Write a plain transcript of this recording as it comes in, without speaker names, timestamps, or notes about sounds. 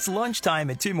It's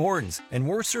lunchtime at Tim Hortons, and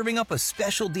we're serving up a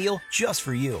special deal just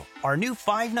for you. Our new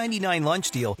 $5.99 lunch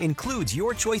deal includes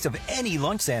your choice of any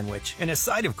lunch sandwich and a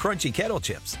side of crunchy kettle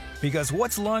chips. Because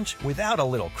what's lunch without a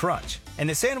little crunch? And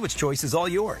the sandwich choice is all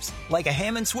yours, like a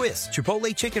ham and Swiss,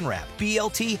 Chipotle chicken wrap,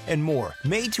 BLT, and more,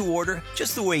 made to order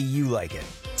just the way you like it.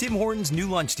 Tim Hortons' new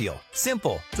lunch deal.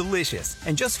 Simple, delicious,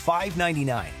 and just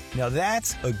 $5.99. Now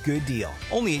that's a good deal.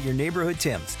 Only at your neighborhood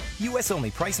Tim's. U.S. only.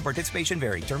 Price and participation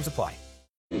vary. Terms apply.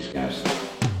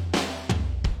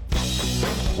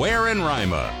 Ware and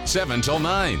Rima, 7 till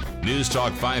 9. News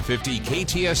Talk 550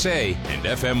 KTSA and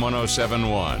FM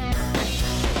 1071.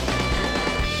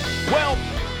 Well,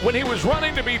 when he was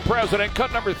running to be president,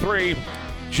 cut number 3,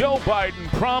 Joe Biden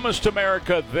promised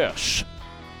America this.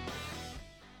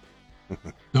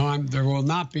 No, there will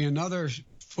not be another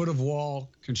foot of wall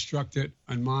constructed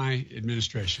in my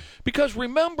administration. Because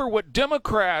remember what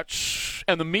Democrats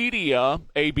and the media,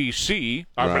 ABC,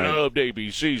 our beloved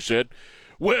ABC, said,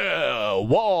 well,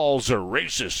 walls are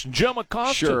racist. Jim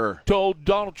Acosta told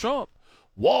Donald Trump,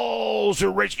 walls are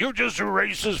racist. You're just a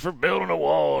racist for building a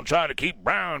wall and trying to keep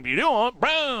brown. You don't want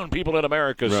brown people in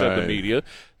America, said the media,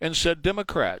 and said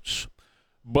Democrats.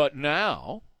 But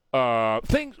now,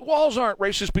 walls aren't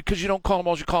racist because you don't call them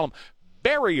walls, you call them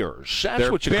barriers.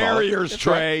 That's what you call them. Barriers,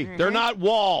 Trey. Right. They're not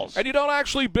walls. And you don't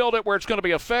actually build it where it's going to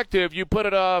be effective. You put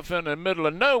it off in the middle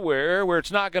of nowhere where it's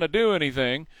not going to do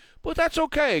anything. But that's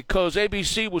okay, because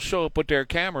ABC will show up with their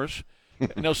cameras,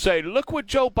 and they'll say, look what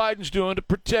Joe Biden's doing to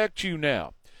protect you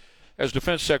now. As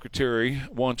Defense Secretary,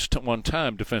 one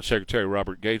time Defense Secretary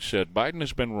Robert Gates said, Biden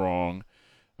has been wrong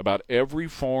about every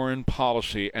foreign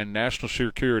policy and national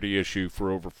security issue for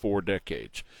over 4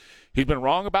 decades. He's been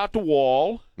wrong about the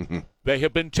wall. They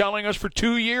have been telling us for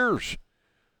 2 years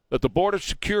that the border's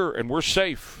secure and we're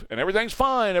safe and everything's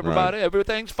fine, everybody. Right.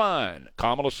 Everything's fine.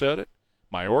 Kamala said it.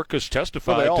 Mayorkas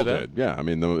testified to that. Did. Yeah, I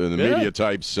mean, the media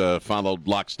types followed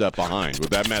lockstep behind with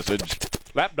that message.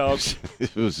 Lapdogs.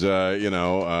 It was,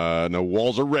 no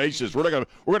walls are racist. We're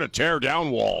gonna tear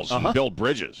down walls and build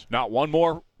bridges. Not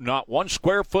one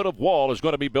square foot of wall is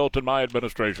going to be built in my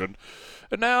administration.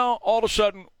 And now, all of a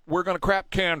sudden, we're going to crap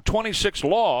can 26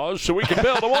 laws so we can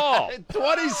build a wall.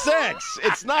 26.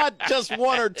 It's not just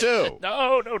 1 or 2.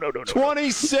 No.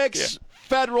 26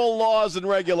 federal laws and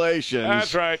regulations.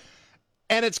 That's right.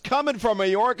 And it's coming from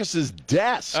Mayorkas'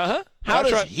 desk. How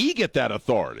does he get that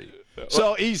authority?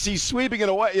 So he's sweeping it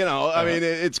away. I mean,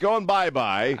 it's going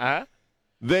bye-bye.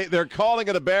 They're calling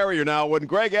it a barrier now. When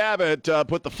Greg Abbott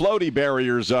put the floaty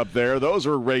barriers up there, those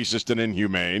were racist and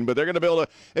inhumane. But they're going to build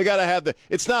they got to have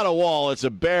it's not a wall, it's a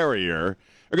barrier.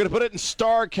 They're going to put it in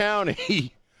Starr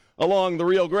County along the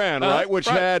Rio Grande, right? Which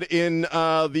had in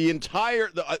the entire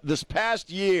this past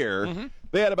year,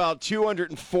 they had about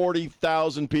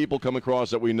 240,000 people come across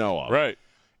that we know of. Right.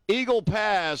 Eagle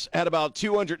Pass had about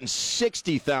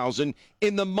 260,000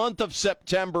 in the month of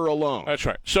September alone. That's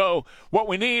right. So what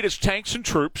we need is tanks and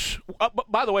troops.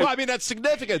 By the way, well, I mean, that's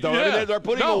significant, though. Yeah. I mean, they're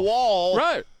putting a wall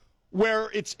where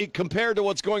it's compared to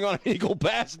what's going on in Eagle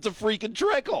Pass, it's a freaking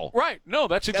trickle. Right. No,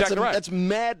 that's exactly right. That's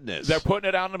madness. They're putting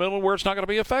it out in the middle where it's not going to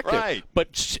be effective. Right.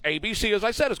 But ABC, as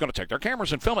I said, is going to take their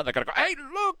cameras and film it. They're going to go, hey,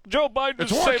 look, Joe Biden is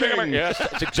saving America. Yes,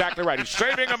 that's exactly right. He's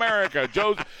saving America.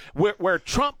 Where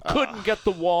Trump couldn't get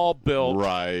the wall built,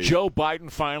 Joe Biden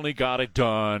finally got it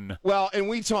done. Well, and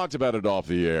we talked about it off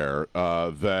the air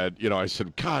that, I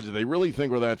said, God, do they really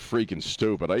think we're that freaking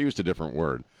stupid? I used a different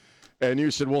word. And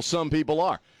you said, well, some people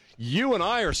are. You and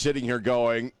I are sitting here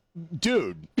going,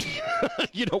 dude,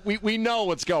 we know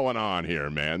what's going on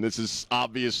here, man. This is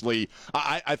obviously,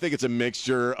 I think it's a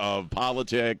mixture of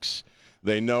politics.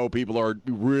 They know people are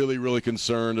really, really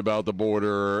concerned about the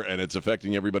border, and it's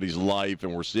affecting everybody's life,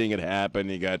 and we're seeing it happen.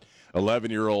 You got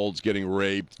 11-year-olds getting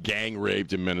raped, gang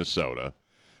raped in Minnesota.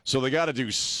 So they got to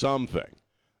do something.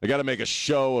 They got to make a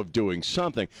show of doing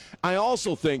something. I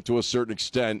also think, to a certain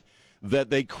extent,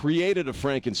 that they created a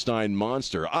Frankenstein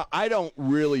monster. I don't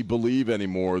really believe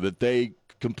anymore that they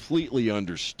completely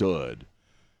understood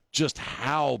just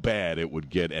how bad it would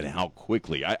get and how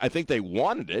quickly. I think they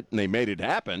wanted it, and they made it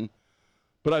happen.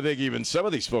 But I think even some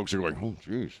of these folks are going, oh,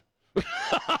 jeez.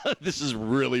 This is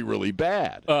really, really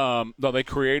bad. No, they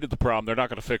created the problem. They're not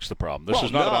going to fix the problem. This is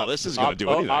going to do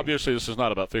anything. Obviously, this is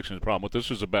not about fixing the problem. What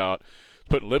this is about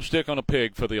putting lipstick on a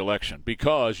pig for the election.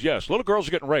 Because, yes, little girls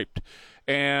are getting raped.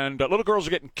 And little girls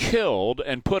are getting killed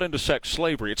and put into sex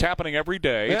slavery. It's happening every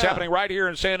day. Yeah. It's happening right here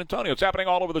in San Antonio. It's happening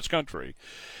all over this country.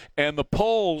 And the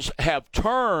polls have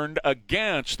turned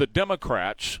against the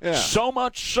Democrats, so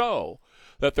much so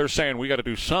that they're saying we got to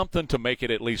do something to make it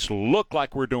at least look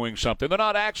like we're doing something. They're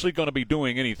not actually going to be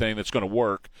doing anything that's going to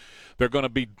work. They're going to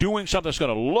be doing something that's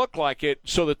going to look like it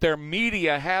so that their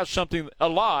media has something, a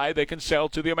lie they can sell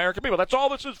to the American people. That's all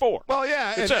this is for. Well,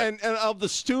 yeah, and of the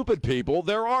stupid people,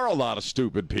 there are a lot of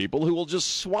stupid people who will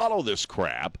just swallow this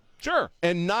crap. Sure.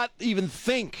 And not even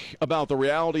think about the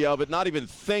reality of it, not even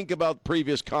think about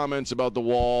previous comments about the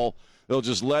wall. They'll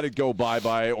just let it go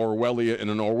bye-bye Orwellian in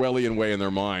an Orwellian way in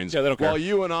their minds. Yeah, they don't care. While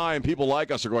you and I and people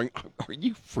like us are going, are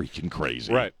you freaking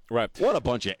crazy? Right. What a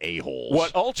bunch of a-holes.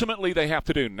 What ultimately they have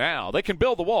to do now, they can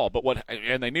build the wall,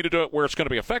 and they need to do it where it's going to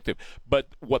be effective. But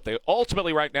what they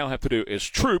ultimately right now have to do is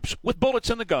troops with bullets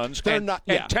in the guns and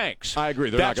tanks. I agree.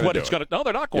 They're not going to do it. No,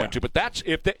 they're not going to. But that's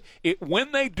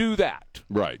when they do that,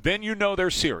 right? Then you know they're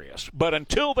serious. But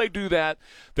until they do that,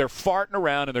 they're farting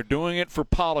around and they're doing it for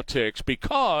politics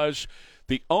because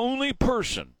the only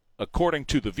person, according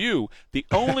to The View, the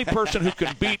only person who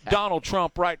can beat Donald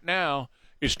Trump right now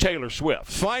is Taylor Swift.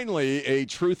 Finally, a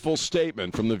truthful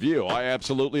statement from The View. I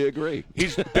absolutely agree.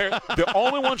 They're the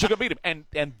only ones who can beat him.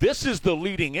 And this is the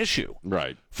leading issue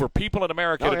for people in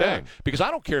America today. Yeah. Because I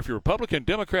don't care if you're Republican,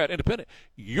 Democrat, Independent.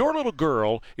 Your little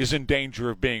girl is in danger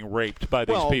of being raped by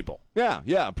these people.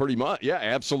 Yeah, pretty much. Yeah,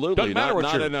 absolutely. Doesn't matter what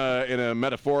not in a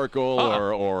metaphorical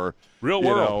or real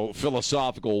world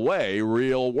philosophical way.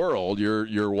 Real world.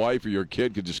 Your wife or your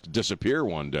kid could just disappear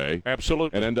one day.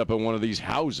 Absolutely. And end up in one of these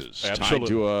houses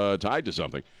tied to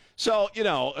something. So,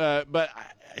 but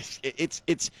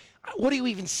it's what do you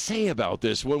even say about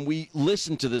this when we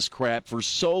listen to this crap for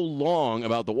so long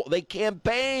about the wall? They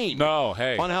campaign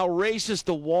on how racist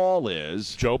the wall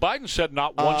is. Joe Biden said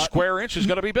not one square inch is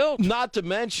going to be built. Not to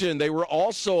mention they were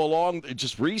also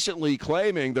just recently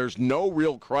claiming there's no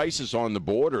real crisis on the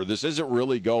border. This isn't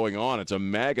really going on. It's a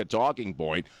MAGA talking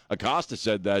point. Acosta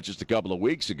said that just a couple of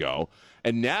weeks ago.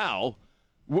 And now,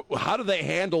 how do they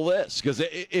handle this? Because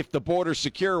if the border's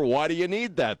secure, why do you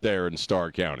need that there in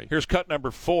Starr County? Here's cut number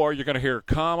 4. You're going to hear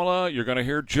Kamala, you're going to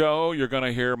hear Joe, you're going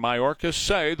to hear Mayorkas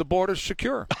say the border's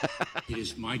secure. It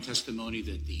is my testimony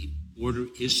that the border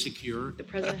is secure. The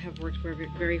president have worked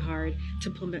very hard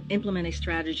to implement a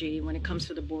strategy when it comes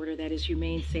to the border that is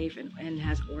humane, safe, and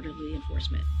has orderly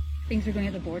enforcement. Things are going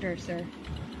at the border, sir.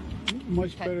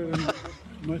 Much better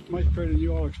than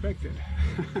you all expected.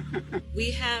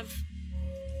 We have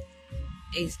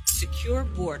a secure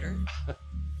border,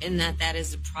 and that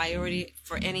is a priority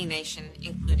for any nation,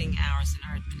 including ours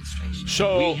and our administration.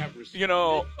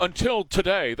 So, until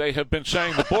today, they have been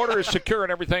saying the border is secure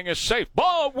and everything is safe.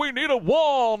 But we need a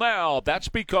wall now. That's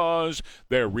because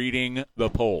they're reading the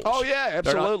polls. Oh, yeah,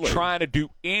 absolutely. They're not trying to do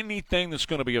anything that's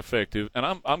going to be effective.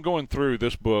 And I'm going through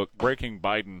this book, Breaking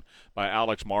Biden, by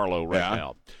Alex Marlowe right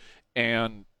now.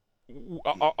 And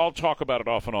I'll talk about it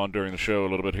off and on during the show a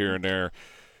little bit here and there.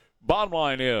 Bottom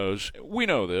line is, we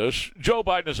know this, Joe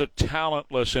Biden is a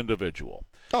talentless individual.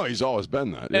 Oh, he's always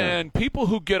been that. Yeah. And people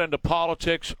who get into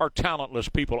politics are talentless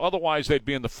people. Otherwise, they'd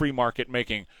be in the free market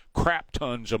making crap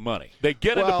tons of money. They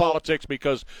get into politics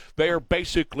because they are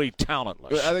basically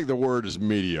talentless. I think the word is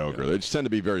mediocre. They just tend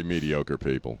to be very mediocre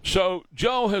people. So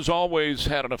Joe has always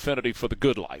had an affinity for the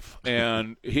good life.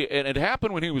 And it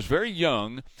happened when he was very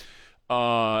young.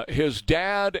 His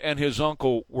dad and his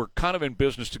uncle were kind of in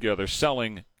business together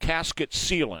selling casket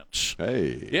sealants.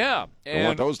 Hey. Yeah. I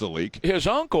want those to leak. His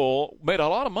uncle made a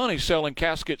lot of money selling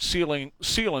casket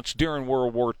sealants during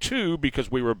World War II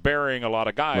because we were burying a lot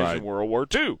of guys in World War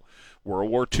II. World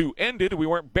War II ended. We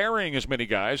weren't burying as many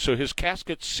guys, so his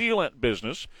casket sealant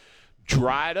business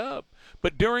dried up.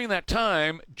 But during that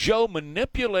time, Joe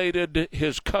manipulated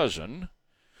his cousin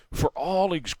for all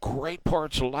these great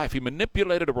parts of life. He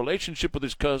manipulated a relationship with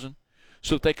his cousin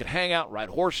so that they could hang out, ride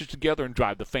horses together, and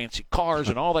drive the fancy cars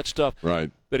and all that stuff that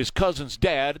his cousin's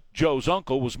dad, Joe's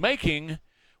uncle, was making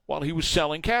while he was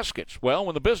selling caskets. Well,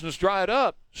 when the business dried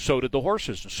up, so did the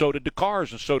horses, and so did the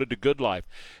cars, and so did the good life.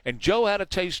 And Joe had a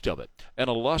taste of it and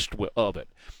a lust of it.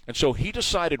 And so he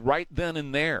decided right then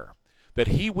and there that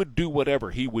he would do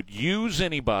whatever. He would use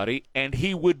anybody, and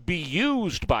he would be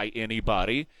used by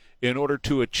anybody in order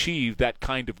to achieve that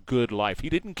kind of good life. He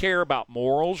didn't care about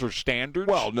morals or standards.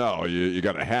 Well, no, you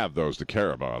got to have those to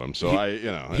care about him. So he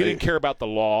didn't care about the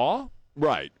law.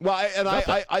 Right. Well,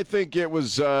 I think it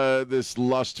was this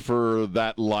lust for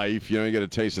that life. You get a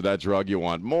taste of that drug, you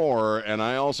want more. And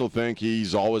I also think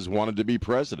he's always wanted to be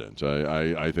president.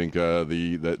 I think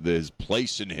his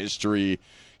place in history,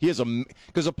 he has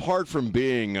because apart from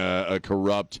being a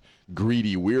corrupt,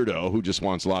 greedy weirdo who just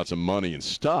wants lots of money and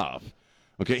stuff,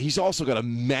 okay, he's also got a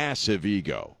massive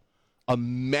ego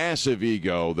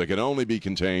that can only be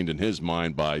contained in his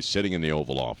mind by sitting in the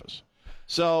Oval Office.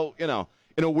 So,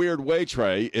 in a weird way,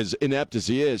 Trey, as inept as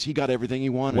he is, he got everything he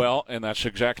wanted. Well, and that's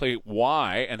exactly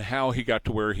why and how he got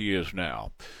to where he is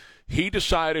now. He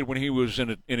decided when he was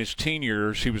in his teen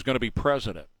years he was going to be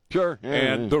president. Sure. Yeah,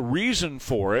 and the reason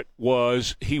for it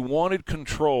was he wanted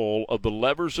control of the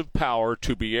levers of power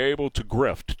to be able to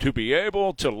grift, to be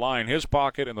able to line his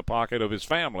pocket and the pocket of his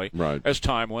family as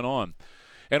time went on.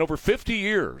 And over 50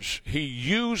 years, he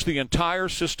used the entire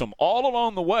system all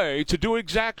along the way to do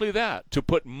exactly that, to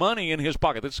put money in his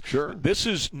pocket. This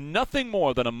is nothing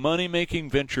more than a money-making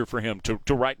venture for him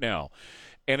to right now.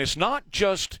 And it's not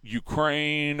just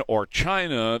Ukraine or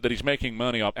China that he's making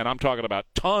money off, and I'm talking about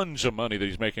tons of money that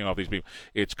he's making off these people.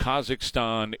 It's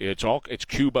Kazakhstan, it's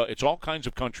Cuba, it's all kinds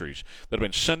of countries that have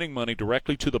been sending money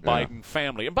directly to the Biden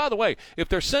family. And by the way, if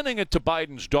they're sending it to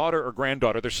Biden's daughter or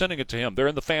granddaughter, they're sending it to him. They're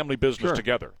in the family business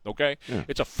together, okay? Yeah.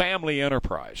 It's a family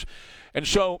enterprise. And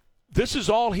so this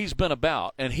is all he's been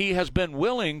about, and he has been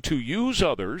willing to use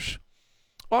others.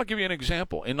 Well, I'll give you an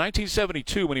example. In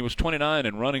 1972, when he was 29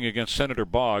 and running against Senator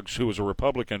Boggs, who was a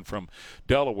Republican from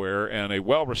Delaware and a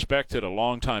well-respected, a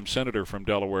longtime senator from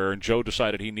Delaware, and Joe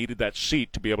decided he needed that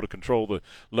seat to be able to control the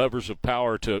levers of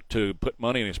power to put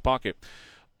money in his pocket.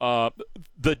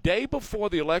 The day before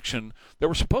the election, there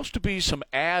were supposed to be some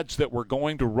ads that were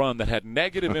going to run that had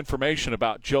negative information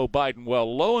about Joe Biden.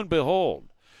 Well, lo and behold,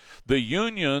 the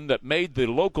union that made the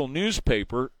local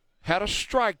newspaper had a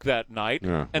strike that night,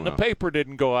 and the paper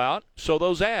didn't go out, so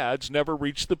those ads never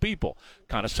reached the people.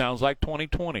 Kind of sounds like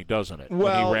 2020, doesn't it?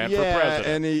 Well, when he ran for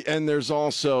president. And there's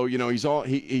also,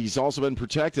 he's also been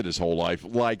protected his whole life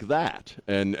like that,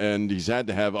 and he's had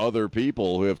to have other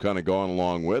people who have kind of gone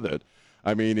along with it.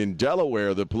 I mean, in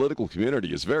Delaware, the political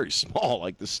community is very small,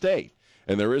 like the state.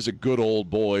 And there is a good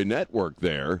old boy network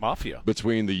there. Mafia.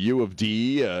 Between the U of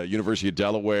D, University of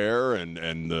Delaware, and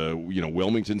the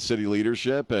Wilmington city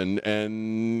leadership.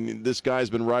 And this guy's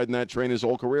been riding that train his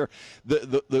whole career.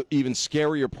 The even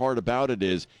scarier part about it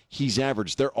is he's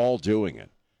average. They're all doing it.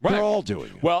 Right. They're all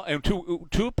doing it. Well, and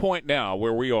to a point now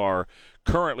where we are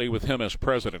currently with him as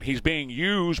president, he's being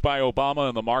used by Obama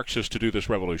and the Marxists to do this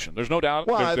revolution. There's no doubt.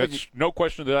 Well, there's no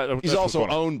question that he's also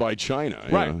owned by China.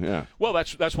 Right. Yeah. Well,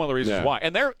 that's one of the reasons why.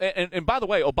 And and by the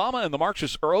way, Obama and the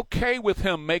Marxists are okay with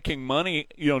him making money,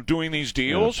 doing these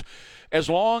deals. As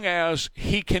long as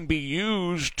he can be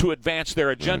used to advance their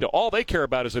agenda. All they care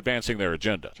about is advancing their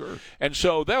agenda. Sure. And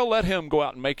so they'll let him go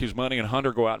out and make his money, and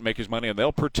Hunter go out and make his money, and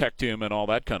they'll protect him and all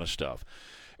that kind of stuff.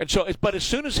 And so, but as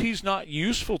soon as he's not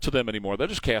useful to them anymore, they'll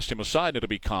just cast him aside, and it'll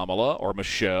be Kamala or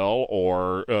Michelle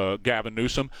or Gavin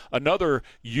Newsom, another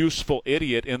useful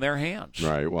idiot in their hands.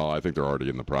 Right. Well, I think they're already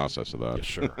in the process of that. Yes,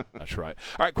 sir. That's right.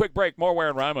 All right, quick break. More Ware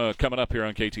and Rima coming up here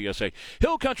on KTSA.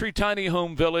 Hill Country Tiny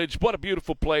Home Village. What a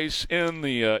beautiful place in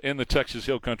the Texas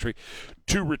Hill Country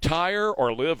to retire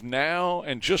or live now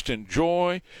and just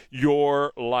enjoy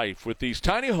your life with these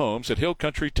tiny homes at Hill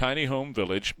Country Tiny Home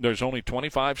Village. There's only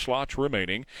 25 slots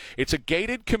remaining. It's a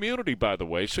gated community, by the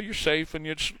way, so you're safe, and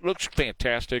it looks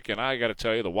fantastic. And I got to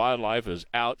tell you, the wildlife is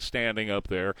outstanding up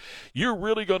there. You're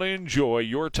really going to enjoy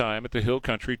your time at the Hill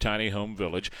Country Tiny Home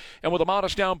Village. And with a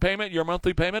modest down payment, your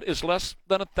monthly payment is less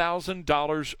than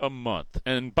 $1,000 a month.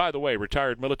 And by the way,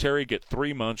 retired military get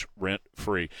 3 months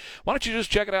rent-free. Why don't you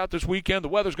just check it out this weekend? The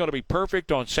weather's going to be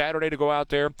perfect on Saturday to go out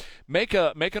there. Make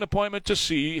an appointment to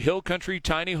see Hill Country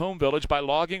Tiny Home Village by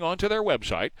logging onto their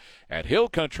website at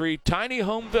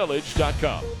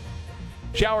hillcountrytinyhomevillage.com.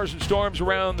 Showers and storms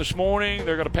around this morning.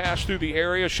 They're going to pass through the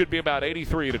area. Should be about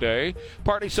 83 today.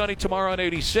 Partly sunny tomorrow on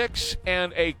 86.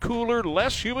 And a cooler,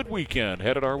 less humid weekend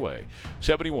headed our way.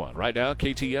 71 right now,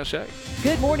 KTSA.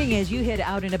 Good morning. As you head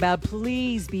out and about,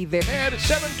 please be very... And it's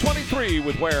 7:23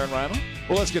 with Ware and Rima.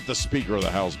 Well, let's get the Speaker of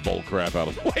the House bull crap out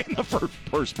of the way in the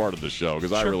first part of the show,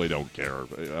 because I really don't care.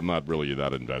 I'm not really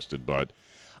that invested, but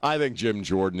I think Jim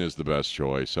Jordan is the best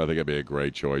choice. I think it'd be a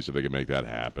great choice if they could make that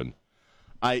happen.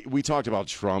 We talked about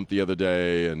Trump the other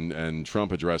day, and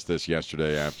Trump addressed this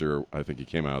yesterday after I think he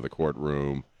came out of the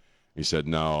courtroom. He said,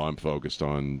 no, I'm focused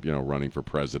on, running for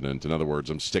president. In other words,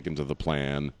 I'm sticking to the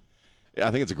plan.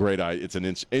 I think it's a great idea. It's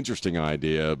an interesting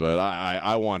idea, but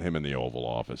I want him in the Oval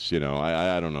Office.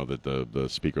 I don't know that the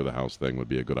Speaker of the House thing would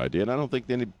be a good idea, and I don't think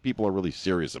any people are really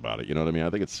serious about it. You know what I mean?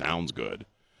 I think it sounds good.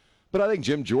 But I think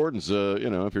Jim Jordan's,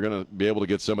 if you're going to be able to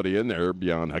get somebody in there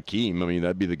beyond Hakeem,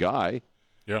 that'd be the guy.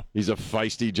 Yeah. He's a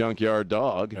feisty junkyard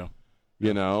dog. Yeah.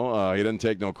 He doesn't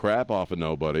take no crap off of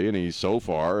nobody, and he's so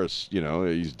far,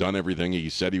 he's done everything he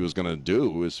said he was going to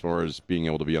do as far as being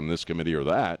able to be on this committee or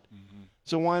that.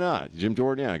 So why not? Jim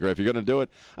Jordan, yeah, great. If you're going to do it.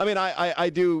 I mean, I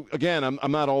do, again,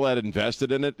 I'm not all that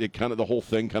invested in it. The whole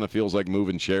thing kind of feels like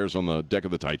moving chairs on the deck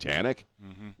of the Titanic,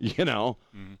 you know.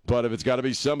 Mm-hmm. But if it's got to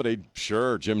be somebody,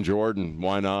 sure, Jim Jordan,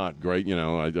 why not? Great, you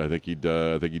know, I think he'd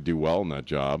do well in that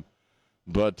job.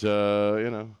 But,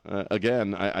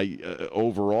 again,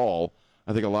 overall,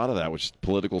 I think a lot of that was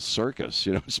political circus,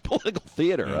 you know, it's political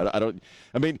theater. Yeah.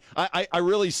 I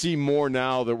really see more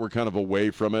now that we're kind of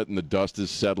away from it and the dust is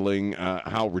settling,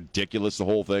 how ridiculous the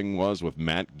whole thing was with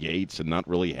Matt Gaetz and not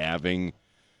really having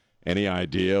any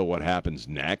idea what happens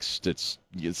next. It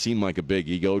seemed like a big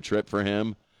ego trip for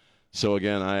him. So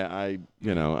again,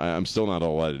 I'm still not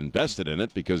all that invested in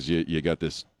it because you got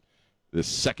this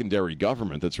secondary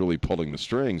government that's really pulling the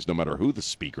strings, no matter who the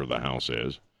Speaker of the House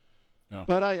is. No.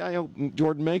 But I hope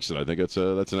Jordan makes it. I think that's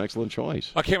an excellent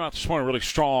choice. I came out this morning really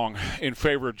strong in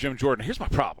favor of Jim Jordan. Here's my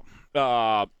problem: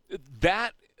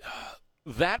 that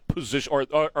position or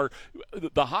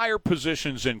the higher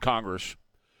positions in Congress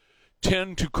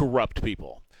tend to corrupt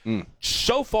people.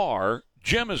 So far,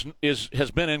 Jim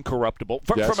has been incorruptible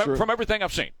from everything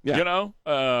I've seen. Yeah. You know,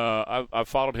 I've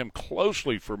followed him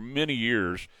closely for many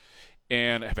years,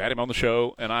 and have had him on the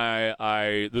show. And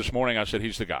I this morning I said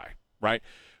he's the guy, right?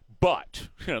 But,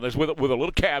 you know, there's with a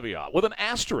little caveat, with an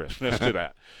asterisk next to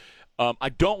that. I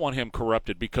don't want him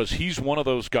corrupted because he's one of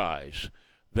those guys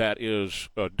that is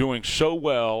doing so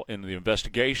well in the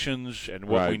investigations and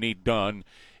what we need done.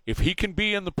 If he can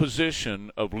be in the position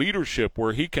of leadership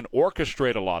where he can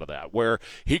orchestrate a lot of that, where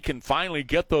he can finally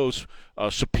get those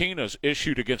subpoenas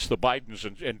issued against the Bidens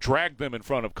and drag them in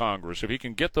front of Congress, if he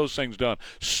can get those things done,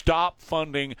 stop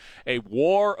funding a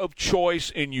war of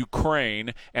choice in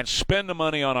Ukraine and spend the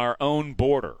money on our own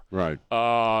border,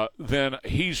 then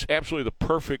he's absolutely the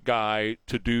perfect guy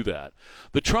to do that.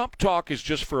 The Trump talk is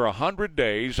just for 100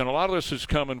 days, and a lot of this is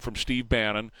coming from Steve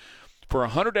Bannon. For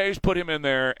 100 days, put him in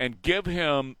there and give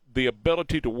him the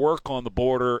ability to work on the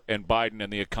border and Biden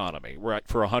and the economy, right,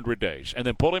 for 100 days. And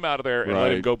then pull him out of there and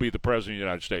let him go be the president of the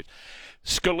United States.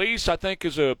 Scalise, I think,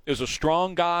 is a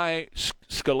strong guy.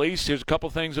 Scalise, there's a couple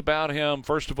things about him.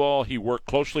 First of all, he worked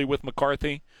closely with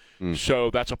McCarthy. So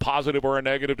that's a positive or a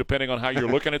negative, depending on how you're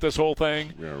looking at this whole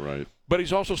thing. Yeah, right. But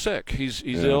he's also sick. He's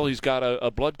ill. He's got a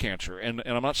blood cancer. And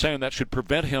I'm not saying that should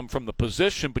prevent him from the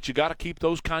position, but you got to keep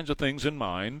those kinds of things in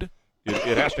mind.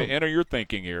 It has to enter your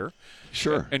thinking here.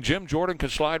 Sure. And Jim Jordan can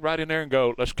slide right in there and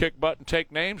go, let's kick butt and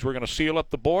take names. We're going to seal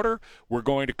up the border. We're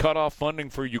going to cut off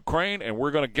funding for Ukraine, and we're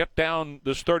going to get down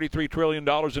this $33 trillion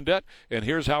in debt, and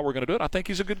here's how we're going to do it. I think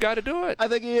he's a good guy to do it. I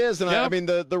think he is. And I mean,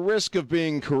 the risk of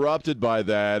being corrupted by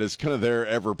that is kind of there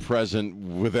ever present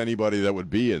with anybody that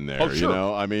would be in there. Oh, sure. You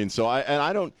know? I mean, so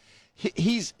I don't –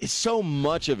 he's so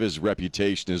much of his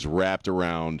reputation is wrapped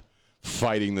around –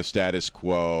 fighting the status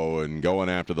quo and going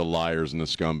after the liars and the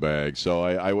scumbags. So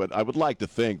I would like to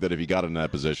think that if he got in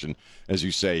that position, as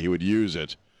you say, he would use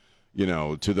it, you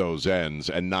know, to those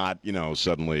ends and not, you know,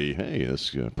 suddenly, hey,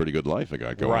 this is a pretty good life I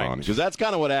got going on. Because that's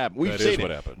kind of what happened. We've seen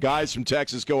it. Guys from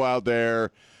Texas go out there.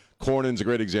 Cornyn's a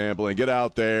great example, and get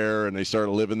out there and they start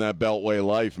living that Beltway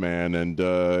life, man, and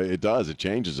it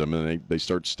changes them, and they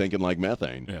start stinking like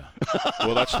methane. Yeah.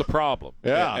 Well, that's the problem.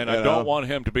 Yeah. And I don't want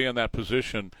him to be in that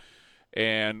position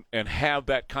and have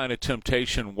that kind of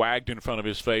temptation wagged in front of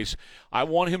his face. I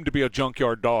want him to be a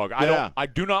junkyard dog. I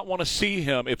do not want to see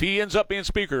him. If he ends up being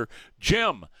speaker,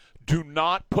 Jim, do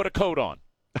not put a coat on.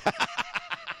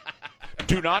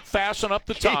 Do not fasten up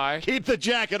the tie. Keep the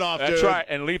jacket off, That's dude. right,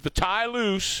 and leave the tie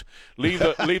loose. Leave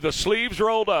the sleeves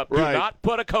rolled up. Do not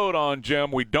put a coat on,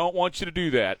 Jim. We don't want you to do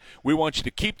that. We want you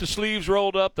to keep the sleeves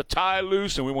rolled up, the tie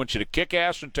loose, and we want you to kick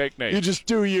ass and take names. You just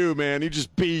do you, man. You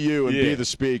just be you and be the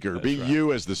speaker. That's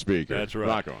you as the speaker. That's right.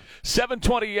 Rock on.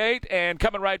 7:28, and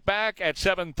coming right back at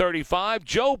 7:35,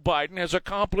 Joe Biden has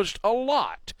accomplished a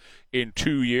lot in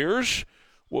 2 years.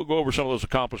 We'll go over some of those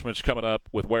accomplishments coming up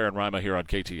with Ware and Rima here on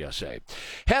KTSA.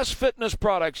 Hess Fitness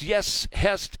Products. Yes,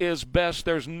 Hess is best.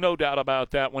 There's no doubt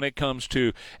about that when it comes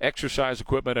to exercise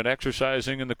equipment and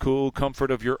exercising in the cool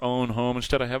comfort of your own home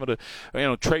instead of having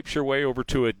to, traipse your way over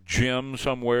to a gym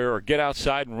somewhere or get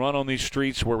outside and run on these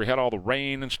streets where we had all the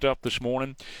rain and stuff this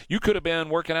morning. You could have been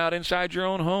working out inside your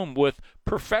own home with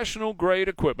professional-grade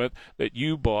equipment that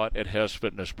you bought at Hess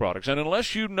Fitness Products. And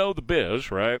unless you know the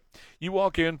biz, right, you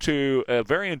walk into a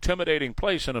very intimidating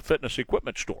place in a fitness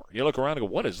equipment store. You look around and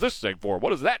go, what is this thing for?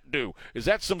 What does that do? Is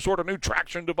that some sort of new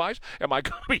traction device? Am I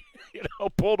going to be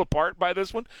pulled apart by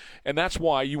this one? And that's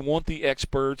why you want the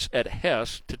experts at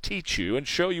Hess to teach you and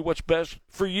show you what's best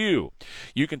for you.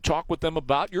 You can talk with them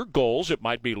about your goals. It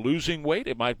might be losing weight.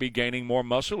 It might be gaining more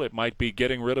muscle. It might be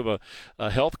getting rid of a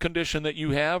health condition that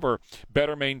you have, or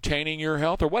better maintaining your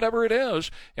health, or whatever it is.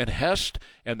 And Hess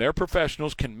and their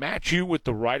professionals can match you with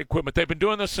the right equipment. They've been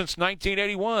doing this since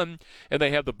 1981, and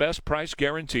they have the best price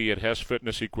guarantee at Hess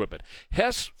Fitness Equipment.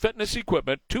 Hess Fitness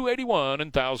Equipment, 281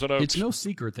 in Thousand Oaks. It's no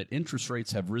secret that interest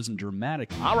rates have risen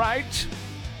dramatically. All right.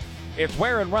 It's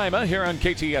Ware and Rima here on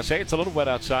KTSA. It's a little wet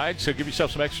outside, so give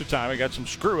yourself some extra time. We got some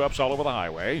screw-ups all over the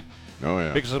highway. Oh,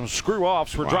 yeah. Because some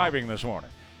screw-offs were driving this morning.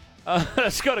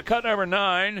 Let's go to cut number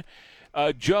 9.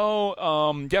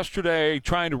 Joe, yesterday,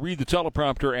 trying to read the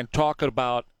teleprompter and talking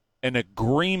about an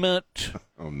agreement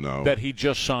that he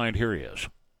just signed. Here he is.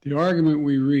 The argument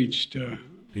we reached was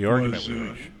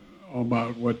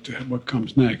about what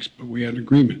comes next, but we had an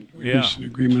agreement. We reached an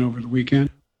agreement over the weekend.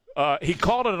 He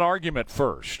called it an argument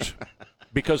first,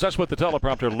 because that's what the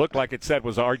teleprompter looked like it said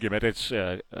was argument. It's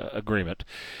agreement.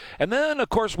 And then, of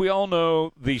course, we all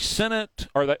know the Senate,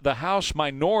 or the House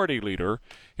Minority Leader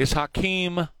is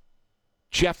Hakeem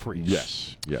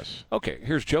Jeffries. Yes. Okay,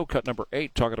 here's Joe, cut number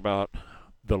 8, talking about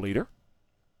the leader.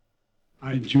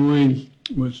 I join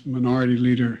with Minority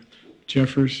Leader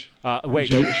Jeffers. Wait,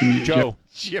 Joe.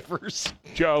 Jeffers.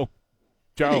 Joe.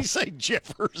 Did he say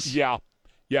Jeffers? Yeah.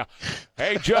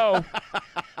 Hey, Joe.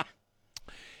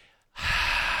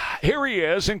 Here he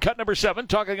is in cut number 7,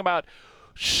 talking about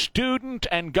student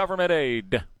and government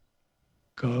aid.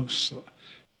 Student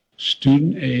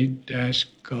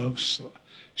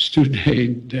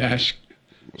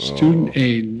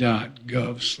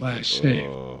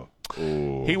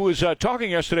aid.gov/save. He was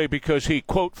talking yesterday because he,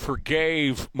 quote,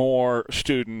 forgave more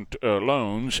student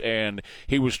loans, and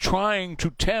he was trying to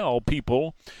tell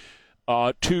people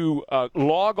to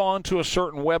log on to a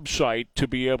certain website to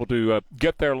be able to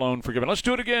get their loan forgiven. Let's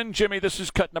do it again, Jimmy. This is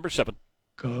cut number 7.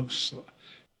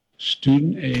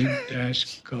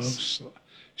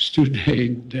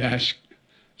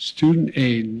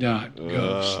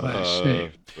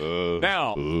 studentaid.gov/save.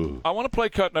 Now, I want to play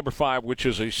cut number 5, which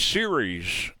is a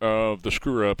series of the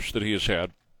screw-ups that he has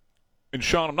had. And,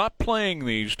 Sean, I'm not playing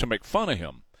these to make fun of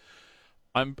him.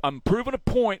 I'm proving a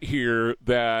point here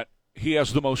that he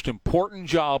has the most important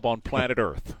job on planet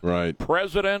Earth. Right.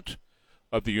 President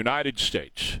of the United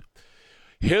States.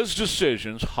 His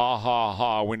decisions,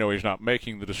 we know he's not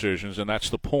making the decisions, and that's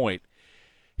the point.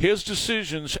 His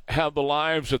decisions have the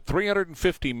lives of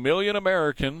 350 million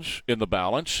Americans in the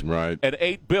balance, right, and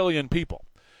 8 billion people.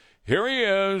 Here he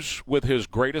is with his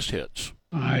greatest hits.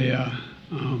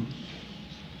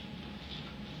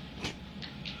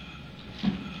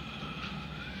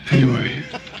 Anyway,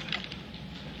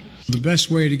 the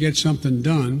best way to get something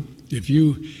done, if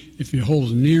it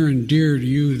holds near and dear to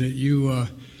you that you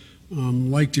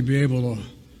like to be able to,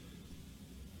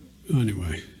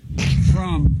 anyway,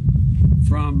 from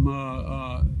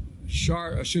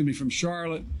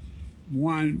Charlotte,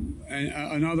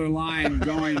 another line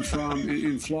going from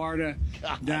in Florida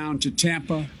down to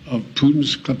Tampa of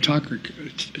Putin's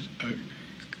kleptocracy.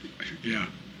 Yeah.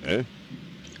 Eh?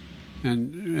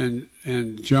 And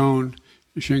Joan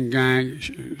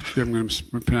Shingang, I'm going to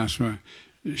pronounce it,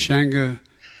 Shanga.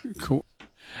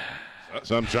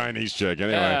 Some Chinese chick,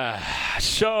 anyway.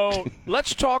 So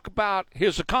let's talk about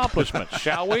his accomplishments,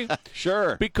 shall we?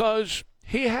 Sure. Because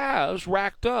he has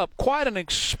racked up quite an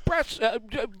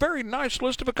very nice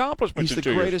list of accomplishments. He's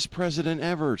the greatest president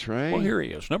ever, Trey. Well, here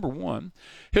he is. Number 1,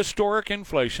 historic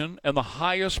inflation and the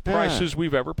highest prices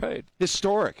we've ever paid.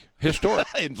 Historic.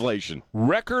 Inflation.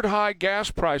 Record high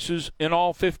gas prices in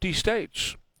all 50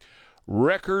 states.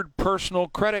 Record personal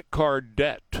credit card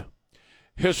debt.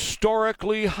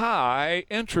 Historically high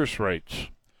interest rates.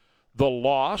 The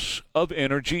loss of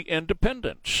energy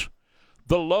independence.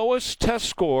 The lowest test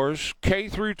scores, K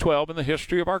through 12, in the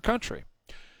history of our country.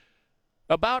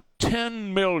 About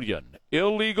 10 million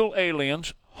illegal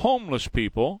aliens, homeless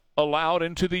people, allowed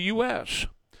into the U.S.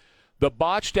 The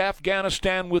botched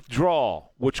Afghanistan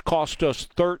withdrawal, which cost us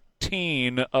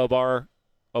 13 of our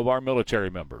military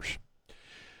members.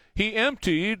 He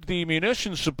emptied the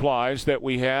munition supplies that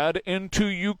we had into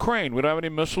Ukraine. We don't have any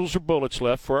missiles or bullets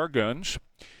left for our guns.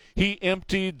 He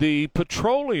emptied the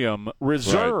petroleum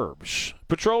reserves. Right.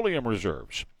 Petroleum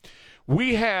reserves.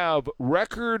 We have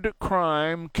record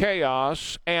crime,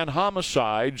 chaos, and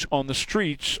homicides on the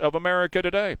streets of America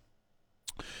today.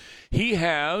 He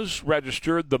has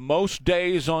registered the most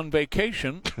days on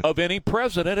vacation of any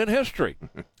president in history.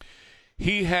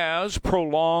 He has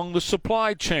prolonged the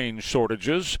supply chain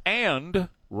shortages, and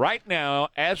right now,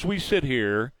 as we sit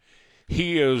here,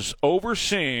 he is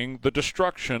overseeing the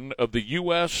destruction of the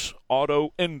U.S.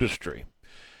 auto industry.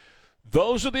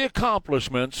 Those are the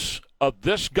accomplishments of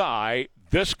this guy's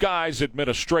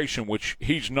administration, which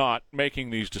he's not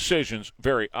making these decisions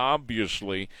very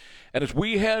obviously. And as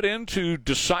we head into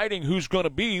deciding who's going to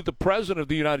be the president of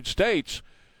the United States,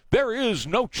 there is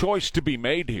no choice to be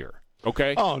made here.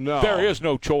 Okay? Oh, no. There is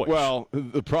no choice. Well,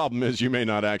 the problem is you may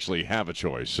not actually have a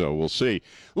choice, so we'll see.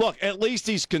 Look, at least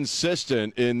he's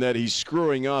consistent in that he's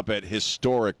screwing up at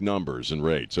historic numbers and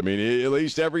rates. I mean, at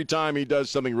least every time he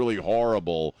does something really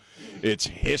horrible, it's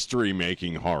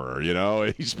history-making horror, you know?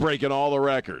 He's breaking all the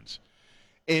records.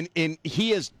 And he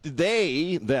has,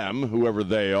 them, whoever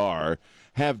they are,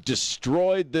 have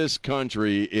destroyed this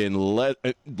country in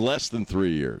less than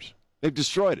 3 years. They've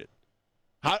destroyed it.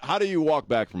 How do you walk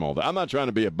back from all that? I'm not trying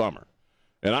to be a bummer.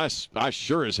 And I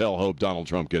sure as hell hope Donald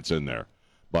Trump gets in there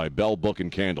by bell, book,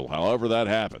 and candle, however that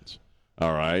happens.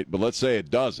 All right? But let's say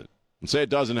it doesn't. Let's say it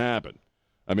doesn't happen.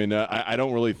 I mean, I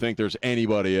don't really think there's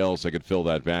anybody else that could fill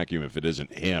that vacuum if it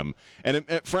isn't him. And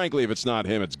frankly, if it's not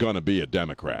him, it's going to be a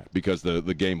Democrat because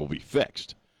the game will be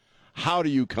fixed. How do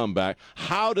you come back?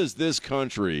 How does this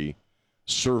country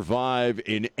survive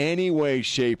in any way,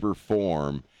 shape, or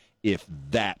form if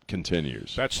that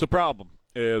continues? That's the problem,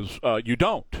 is you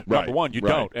don't. Number one, you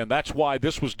don't. And that's why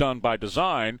this was done by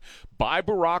design by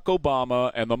Barack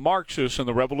Obama and the Marxists and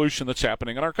the revolution that's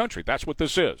happening in our country. That's what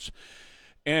this is.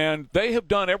 And they have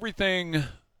done everything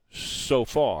so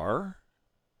far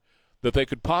that they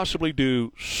could possibly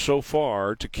do so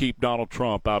far to keep Donald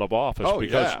Trump out of office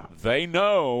because they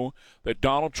know that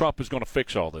Donald Trump is going to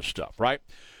fix all this stuff, right?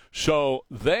 So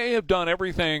they have done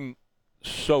everything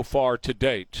so far to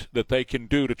date that they can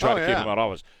do to try to keep him out of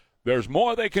office. There's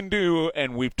more they can do,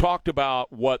 and we've talked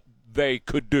about what they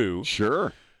could do.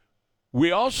 Sure. We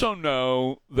also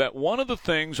know that one of the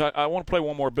things, I want to play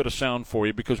one more bit of sound for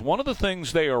you, because one of the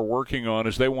things they are working on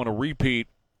is they want a repeat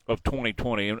of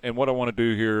 2020. And what I want to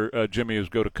do here, Jimmy, is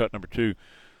go to cut number 2.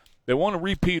 They want a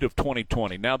repeat of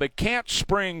 2020. Now, they can't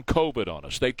spring COVID on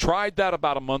us. They tried that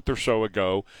about a month or so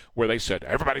ago where they said,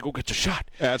 everybody go get your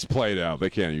shot. That's played out. They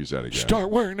can't use that again. Start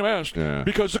wearing the mask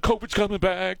because the COVID's coming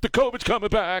back. The COVID's coming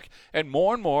back. And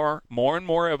more and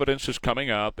more evidence is coming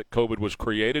out that COVID was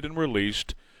created and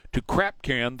released to crap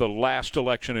can the last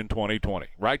election in 2020,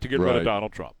 right, to get rid of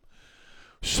Donald Trump.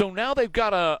 So now they've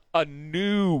got a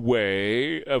new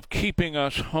way of keeping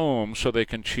us home so they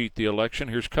can cheat the election.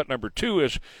 Here's cut number 2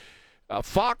 is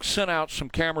Fox sent out some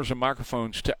cameras and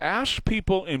microphones to ask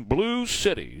people in blue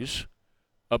cities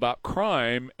about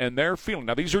crime and their feeling.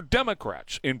 Now, these are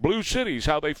Democrats in blue cities,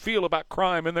 how they feel about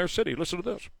crime in their city. Listen to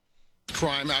this.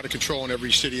 Crime out of control in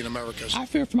every city in America. I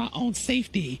fear for my own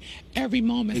safety every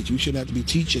moment. We should have to be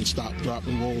teaching stop, drop,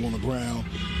 and roll on the ground,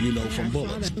 from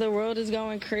bullets. The world is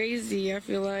going crazy. I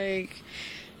feel like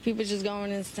people just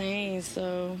going insane.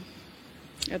 So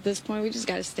at this point, we just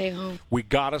got to stay home. We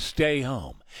got to stay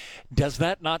home. Does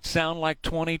that not sound like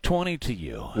 2020 to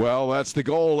you? Well, that's the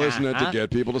goal, isn't it, to get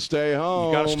people to stay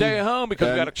home? You got to stay home because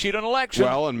you got to cheat an election.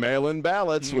 Well, and mail-in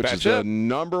ballots, which is the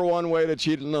number one way to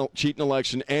cheat an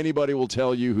election. Anybody will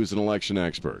tell you who's an election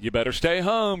expert. You better stay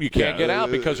home. You can't get out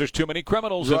because there's too many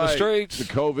criminals in the streets. The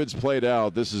COVID's played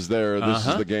out. This is This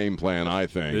is the game plan, I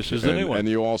think. This is the new one. And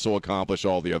you also accomplish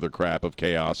all the other crap of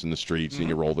chaos in the streets, and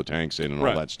you roll the tanks in and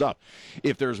all that stuff.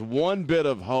 If there's one bit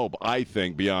of hope, I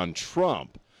think, beyond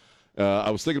Trump,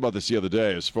 I was thinking about this the other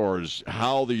day as far as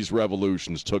how these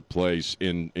revolutions took place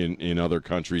in other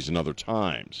countries and other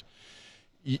times.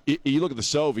 You look at the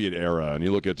Soviet era and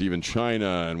you look at even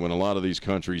China, and when a lot of these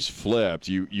countries flipped,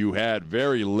 you had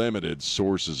very limited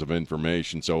sources of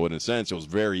information. So in a sense, it was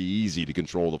very easy to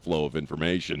control the flow of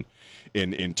information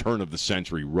in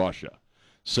turn-of-the-century Russia.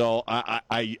 So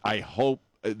I hope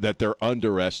that they're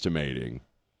underestimating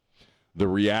the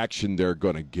reaction they're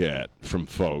going to get from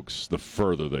folks the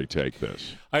further they take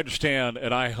this. I understand,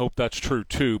 and I hope that's true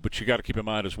too, but you got to keep in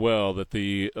mind as well that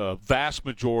the vast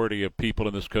majority of people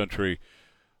in this country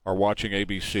are watching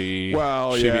ABC,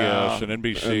 CBS, and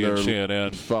NBC, and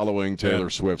CNN. Following Taylor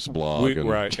Swift's blog.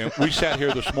 And we sat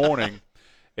here this morning,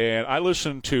 and I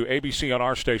listened to ABC on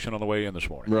our station on the way in this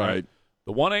morning. Right.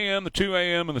 The 1 a.m., the 2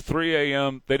 a.m., and the 3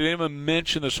 a.m., they didn't even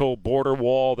mention this whole border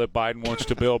wall that Biden wants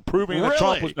to build, proving that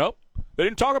Trump was – nope. They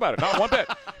didn't talk about it, not one bit.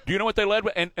 Do you know what they led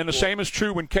with? And the same is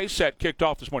true when KSAT kicked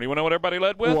off this morning. You want to know what everybody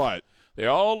led with? What? They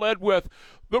all led with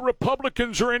The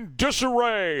Republicans are in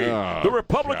disarray. Oh, the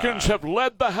Republicans God. have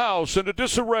led the House into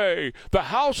disarray. The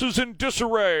House is in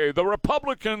disarray. The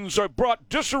Republicans have brought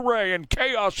disarray and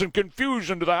chaos and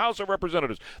confusion to the House of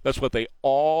Representatives. That's what they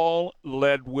all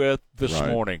led with this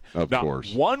morning. Of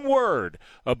course. One word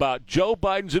about Joe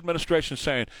Biden's administration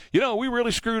saying, we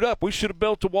really screwed up. We should have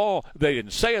built a wall. They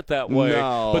didn't say it that way,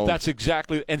 but that's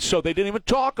exactly. And so they didn't even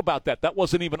talk about that. That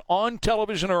wasn't even on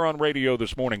television or on radio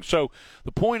this morning. So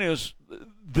the point is,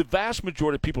 the vast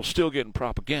majority of people still getting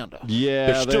propaganda.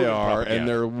 Yeah, they are, and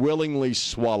they're willingly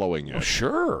swallowing it. Oh,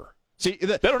 sure. See,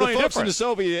 the folks in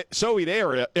the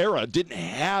Soviet era didn't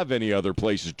have any other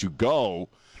places to go,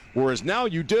 whereas now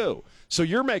you do. So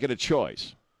you're making a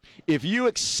choice. If you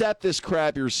accept this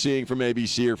crap you're seeing from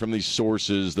ABC or from these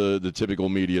sources, the typical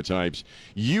media types,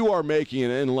 you are making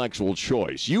an intellectual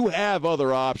choice. You have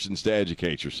other options to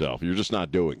educate yourself. You're just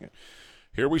not doing it.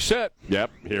 Here we sit. Yep,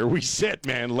 here we sit,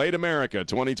 man. Late America,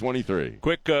 2023.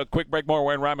 Quick break. More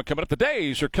Ware and Rima coming up. The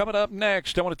days are coming up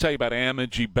next. I want to tell you about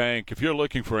Amity Bank. If you're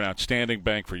looking for an outstanding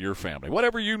bank for your family,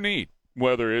 whatever you need,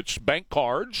 whether it's bank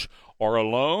cards or a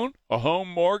loan, a home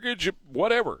mortgage,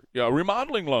 whatever, a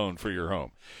remodeling loan for your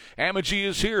home, Amity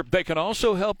is here. They can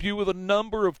also help you with a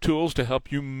number of tools to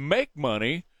help you make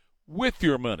money with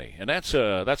your money, and that's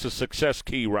a success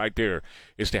key right there,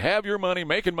 is to have your money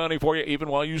making money for you even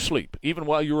while you sleep, even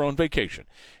while you're on vacation.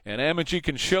 And Amity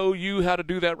can show you how to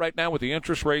do that right now with the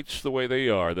interest rates the way they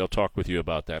are. They'll talk with you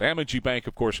about that. Amity Bank,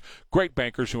 of course, great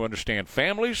bankers who understand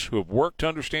families, who have worked to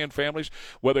understand families,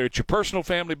 whether it's your personal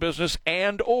family business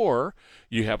and or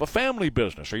you have a family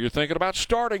business, or you're thinking about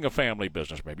starting a family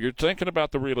business. Maybe you're thinking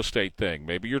about the real estate thing.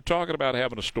 Maybe you're talking about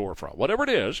having a storefront. Whatever it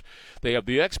is, they have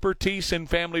the expertise in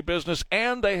family business,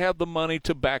 and they have the money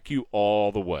to back you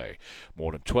all the way.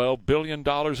 More than $12 billion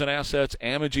in assets.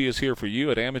 Amity is here for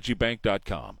you at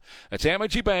AmityBank.com. That's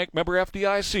Amity Bank, member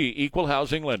FDIC, equal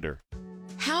housing lender.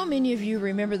 How many of you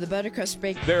remember the Buttercrust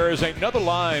Bake? There is another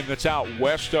line that's out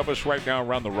west of us right now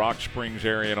around the Rock Springs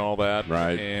area and all that.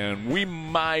 Right. And we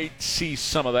might see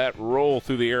some of that roll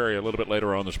through the area a little bit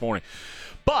later on this morning.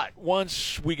 But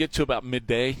once we get to about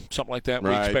midday, something like that,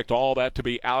 we expect all that to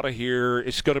be out of here.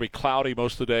 It's going to be cloudy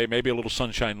most of the day, maybe a little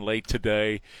sunshine late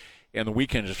today. And the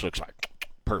weekend just looks like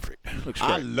perfect. Looks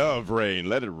great. I love rain.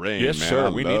 Let it rain, yes, man. Sir.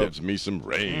 We need it. Me some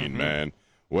rain, man.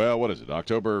 Well, what is it?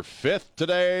 October 5th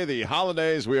today, the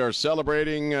holidays we are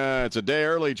celebrating. It's a day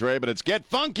early, Trey, but it's Get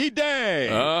Funky Day.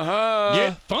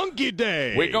 Get Funky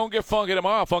Day. We're going to get funky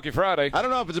tomorrow, Funky Friday. I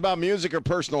don't know if it's about music or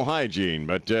personal hygiene,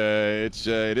 but it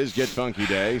is Get Funky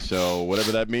Day, so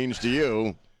whatever that means to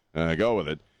you, go with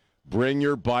it. Bring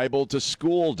your Bible to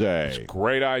school day. It's a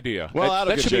great idea. Well,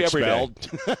 that should be expelled.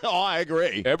 Every day. Oh, I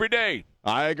agree. Every day.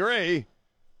 I agree.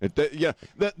 They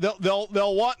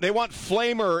want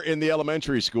flamer in the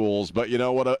elementary schools, but you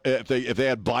know what? If they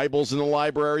had Bibles in the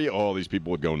library, these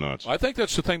people would go nuts. I think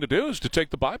that's the thing to do, is to take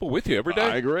the Bible with you every day.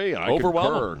 I agree. I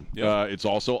Overwhelm concur. Yeah. It's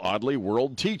also oddly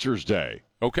World Teachers Day.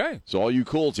 Okay. So all you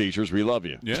cool teachers, we love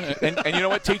you. Yeah, and you know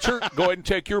what, teacher? Go ahead and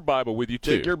take your Bible with you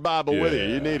too. Take your Bible with you.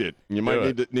 You need it. You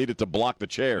might need it to block the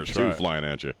chairs That's too right. flying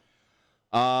at you.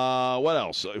 What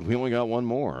else? We only got one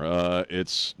more.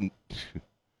 It's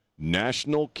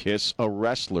National Kiss a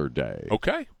Wrestler Day.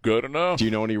 Okay, good enough. Do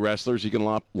you know any wrestlers you can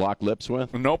lock lips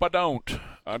with? Nope, I don't.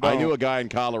 I knew a guy in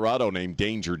Colorado named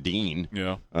Danger Dean.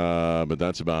 Yeah. But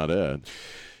that's about it.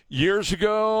 Years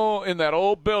ago, in that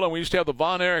old building, we used to have the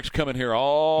Von Erichs come in here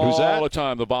all the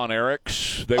time. The Von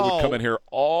Erichs, they would come in here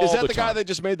all the time. Is that the guy they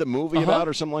just made the movie about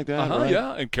or something like that? Right?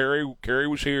 Yeah, and Carrie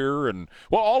was here, and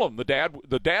all of them.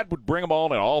 The dad would bring them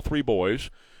all in, all three boys,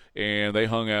 and they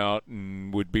hung out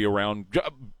and would be around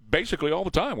basically all the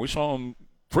time. We saw them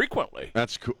frequently.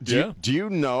 That's cool. Do you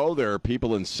know there are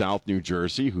people in South New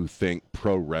Jersey who think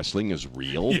pro wrestling is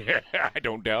real? Yeah, I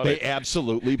don't doubt it. They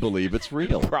absolutely believe it's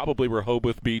real. Probably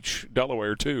Rehoboth Beach,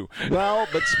 Delaware, too. Well,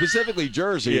 but specifically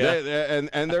Jersey,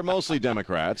 and they're mostly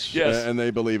Democrats, yes. And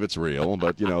they believe it's real,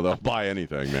 but, they'll buy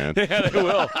anything, man. Yeah, they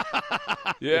will.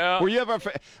 Yeah. Were you ever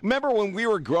remember when we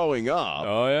were growing up?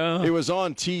 Oh, yeah. It was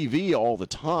on TV all the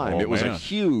time. It was a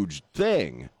huge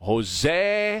thing.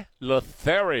 Jose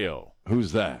Lothario.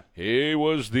 Who's that? He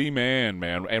was the man.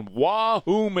 And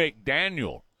Wahoo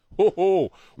McDaniel.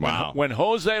 Wow. When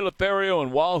Jose Lothario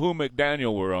and Wahoo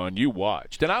McDaniel were on, you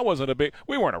watched. And I wasn't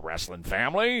we weren't a wrestling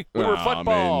family. We were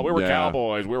football. We were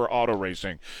cowboys. We were auto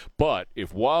racing. But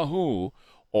if Wahoo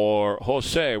or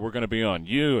Jose were going to be on,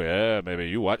 maybe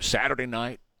you watch Saturday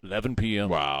night. 11 p.m.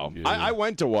 Wow. Yeah. I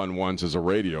went to one once as a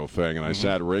radio thing, and I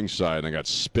sat ringside, and I got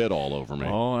spit all over me.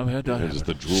 Oh, I've had that. Just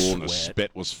the drool and the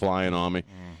spit was flying on me.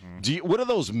 What are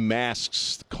those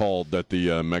masks called that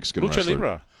the Mexican Lucha wrestler?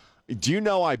 Libre. Do you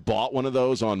know I bought one of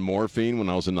those on morphine when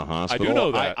I was in the hospital? I do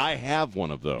know that. I have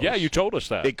one of those. Yeah, you told us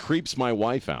that. It creeps my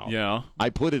wife out. Yeah. I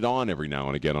put it on every now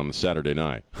and again on a Saturday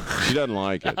night. She doesn't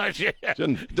like it.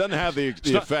 Doesn't have the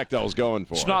effect I was going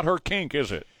for. It's not her kink,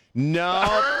 is it?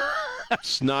 No.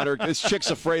 It's not her. This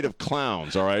chick's afraid of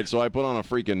clowns, all right? So I put on a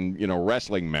freaking,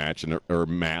 wrestling match or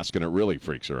mask, and it really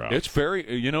freaks her out. It's very,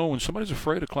 when somebody's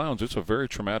afraid of clowns, it's a very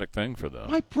traumatic thing for them.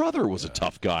 My brother was a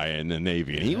tough guy in the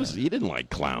Navy, and he didn't like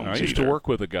clowns I used to work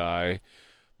with a guy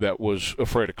that was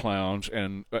afraid of clowns,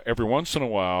 and every once in a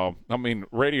while,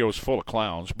 radio is full of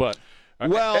clowns, but...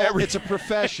 Well, it's a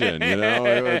profession,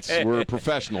 we're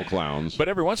professional clowns. But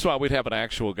every once in a while, we'd have an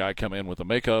actual guy come in with the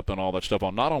makeup and all that stuff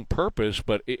on, not on purpose,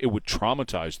 but it would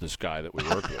traumatize this guy that we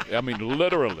worked with.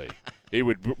 Literally, he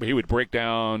would break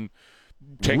down.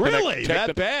 Take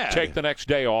the next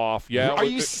day off. Yeah. Are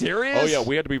you serious? Oh yeah,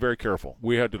 we had to be very careful.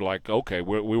 We had to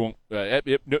we won't.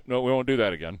 No, we won't do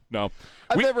that again. No.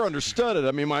 I've never understood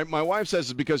it. My wife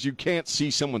says it's because you can't see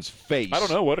someone's face. I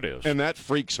don't know what it is, and that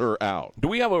freaks her out. Do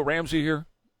we have a Ramsey here?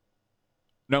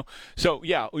 No. So,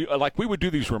 yeah, we would do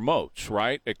these remotes,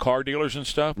 right, at car dealers and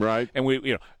stuff. Right.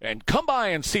 And and come by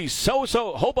and see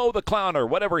so-so Hobo the Clown or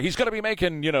whatever. He's going to be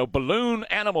making, balloon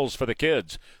animals for the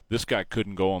kids. This guy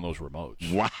couldn't go on those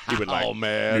remotes. Wow, he would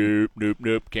man.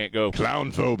 Nope, can't go.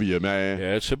 Clown phobia, man.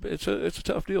 Yeah, it's a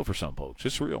tough deal for some folks.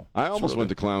 It's real. I almost went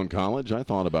to clown college. I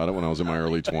thought about it when I was in my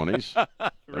early 20s.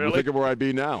 Really? Think of where I'd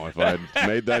be now if I'd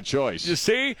made that choice. You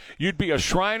see, you'd be a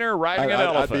Shriner riding an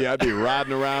elephant. I'd be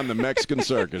riding around the Mexican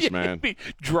circus, man. You'd be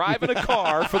driving a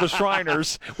car for the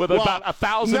Shriners with about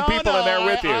 1,000 people in there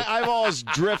with you. I've always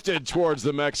drifted towards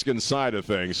the Mexican side of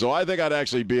things, so I think I'd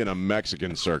actually be in a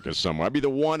Mexican circus somewhere. I'd be the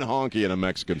one honky in a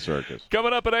Mexican circus.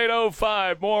 Coming up at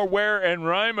 8:05, more Ware and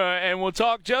Rima, and we'll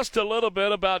talk just a little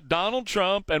bit about Donald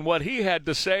Trump and what he had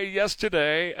to say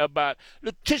yesterday about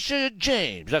Letitia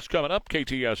James. That's coming up,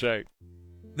 KTSA.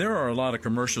 There are a lot of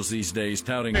commercials these days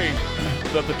touting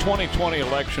that the 2020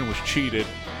 election was cheated.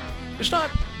 It's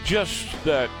not just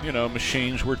that,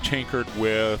 machines were tinkered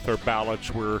with or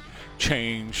ballots were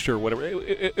changed or whatever.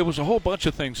 It was a whole bunch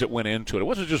of things that went into it. It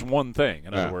wasn't just one thing,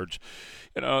 in other words.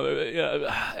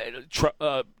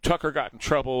 Tucker got in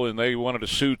trouble, and they wanted to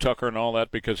sue Tucker and all that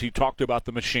because he talked about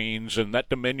the machines, and that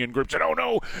Dominion group said, "Oh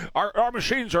no, our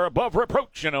machines are above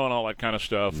reproach," and all that kind of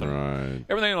stuff. Right.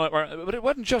 Everything, but it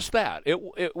wasn't just that.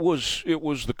 It was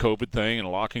the COVID thing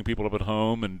and locking people up at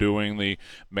home and doing the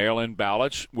mail-in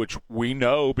ballots, which we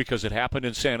know because it happened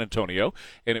in San Antonio,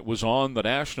 and it was on the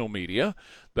national media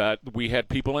that we had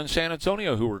people in San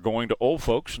Antonio who were going to old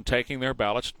folks and taking their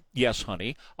ballots. Yes,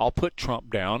 honey, I'll put Trump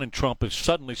down, and Trump is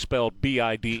suddenly spelled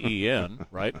B-I-D-E-N,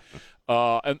 right?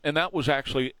 And that was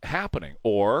actually happening.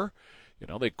 Or,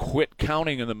 they quit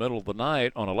counting in the middle of the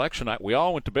night on election night. We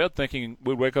all went to bed thinking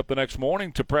we'd wake up the next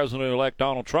morning to President-elect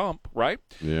Donald Trump, right?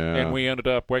 Yeah. And we ended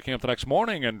up waking up the next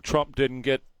morning, and Trump didn't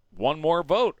get one more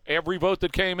vote. Every vote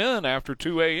that came in after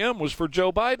 2 a.m. was for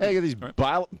Joe Biden. Hey, these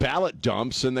ballot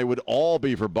dumps, and they would all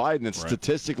be for Biden. It's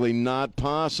statistically not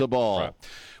possible. Right.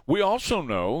 We also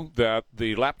know that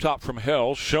the laptop from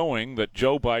hell showing that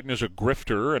Joe Biden is a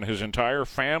grifter and his entire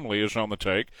family is on the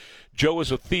take. Joe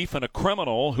is a thief and a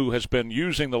criminal who has been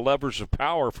using the levers of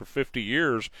power for 50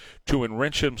 years to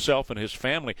enrich himself and his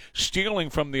family, stealing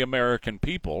from the American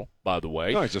people, by the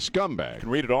way. No, he's a scumbag. You can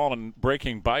read it all in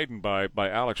Breaking Biden by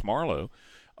Alex Marlowe.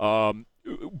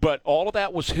 But all of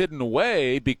that was hidden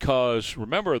away because,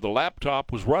 remember, the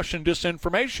laptop was Russian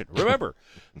disinformation. Remember,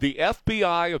 the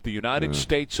FBI of the United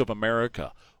States of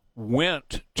America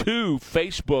went to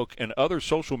Facebook and other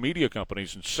social media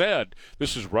companies and said,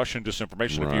 this is Russian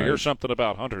disinformation. Right. If you hear something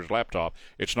about Hunter's laptop,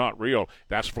 it's not real.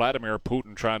 That's Vladimir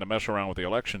Putin trying to mess around with the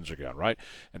elections again, right?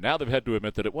 And now they've had to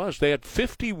admit that it was. They had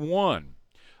 51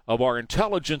 of our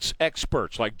intelligence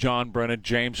experts like John Brennan,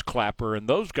 James Clapper, and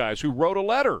those guys who wrote a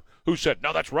letter who said,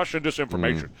 no, that's Russian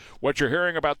disinformation. What you're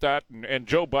hearing about that and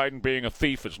Joe Biden being a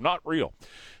thief is not real.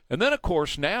 And then, of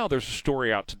course, now there's a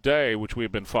story out today, which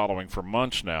we've been following for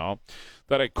months now,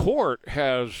 that a court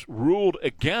has ruled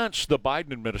against the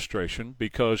Biden administration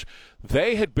because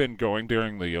they had been going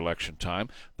during the election time.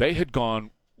 They had gone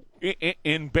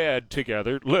in bed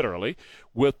together, literally,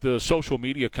 with the social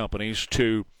media companies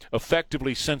to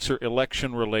effectively censor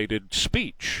election-related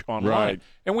speech online. Right.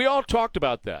 And we all talked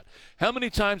about that. How many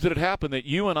times did it happen that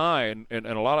you and I, and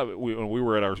a lot of it, when we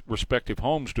were at our respective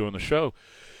homes doing the show,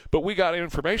 but we got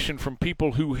information from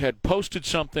people who had posted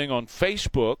something on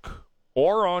Facebook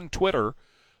or on Twitter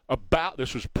about,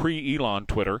 this was pre-Elon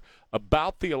Twitter,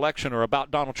 about the election or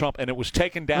about Donald Trump, and it was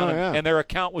taken down, and their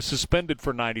account was suspended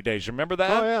for 90 days. Remember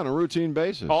that? Oh, yeah, on a routine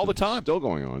basis. All the time. It's still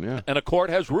going on, yeah. And a court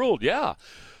has ruled,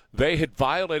 they had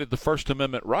violated the First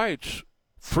Amendment rights,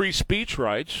 free speech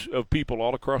rights of people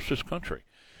all across this country.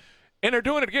 And they're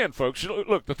doing it again, folks.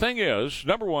 Look, the thing is,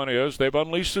 number one is they've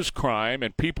unleashed this crime,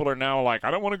 and people are now like, I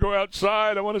don't want to go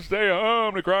outside. I want to stay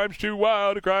home. The crime's too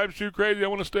wild. The crime's too crazy. I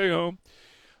want to stay home.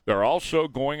 They're also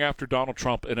going after Donald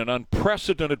Trump in an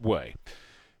unprecedented way.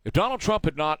 If Donald Trump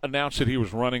had not announced that he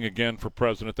was running again for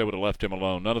president, they would have left him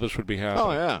alone. None of this would be happening.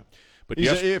 Oh, yeah. But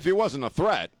if he wasn't a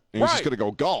threat, and he was just going to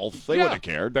go golf, they wouldn't have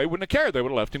cared. They wouldn't have cared. They would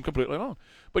have left him completely alone.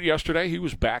 But yesterday he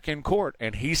was back in court,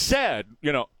 and he said,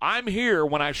 I'm here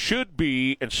when I should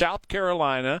be in South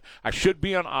Carolina. I should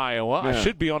be in Iowa. I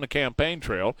should be on the campaign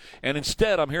trail. And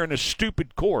instead I'm here in this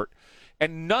stupid court.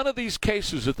 And none of these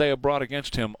cases that they have brought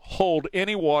against him hold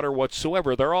any water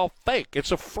whatsoever. They're all fake.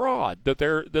 It's a fraud that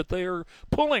they're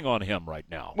pulling on him right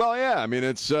now. Well, yeah. I mean,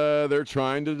 it's they're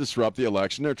trying to disrupt the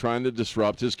election. They're trying to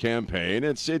disrupt his campaign.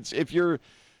 It's if you're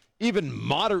even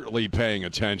moderately paying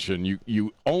attention,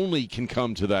 you only can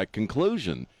come to that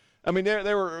conclusion. I mean,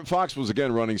 Fox was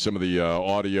again running some of the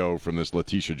audio from this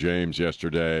Letitia James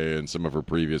yesterday and some of her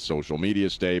previous social media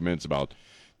statements about.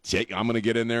 I'm going to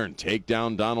get in there and take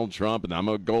down Donald Trump, and I'm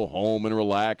going to go home and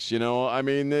relax. I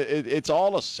mean, it's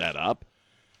all a setup.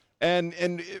 And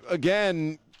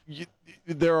again,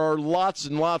 there are lots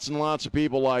and lots and lots of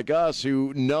people like us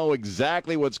who know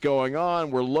exactly what's going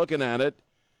on. We're looking at it.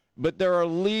 But there are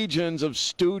legions of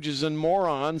stooges and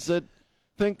morons that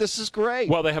think this is great.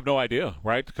 Well, they have no idea,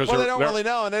 right? Because they don't really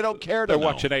know, and they don't care to know. They're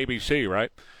watching ABC,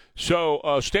 right?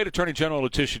 So, State Attorney General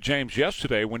Letitia James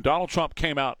yesterday, when Donald Trump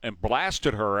came out and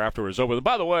blasted her after it was over.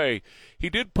 By the way, he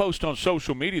did post on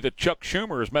social media that Chuck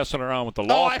Schumer is messing around with the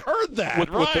law. Oh, I heard that.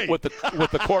 With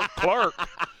the court clerk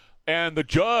and the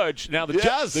judge. Now,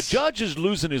 the judge is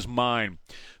losing his mind.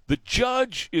 The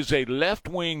judge is a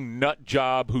left-wing nut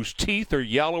job whose teeth are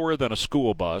yellower than a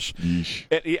school bus.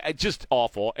 It's just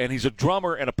awful. And he's a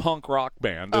drummer in a punk rock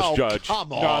band, this judge.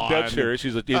 Come on. No, I'm dead serious.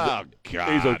 He's a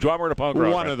drummer in a punk rock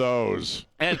band. One of those.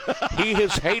 And he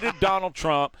has hated Donald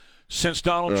Trump since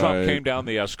Donald Trump came down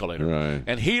the escalator. Right.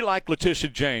 And he, like Letitia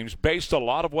James, based a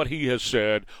lot of what he has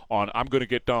said on, I'm going to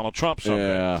get Donald Trump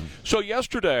someday. Yeah. So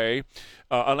yesterday,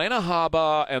 Elena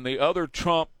Haba and the other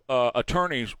Trump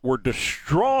attorneys were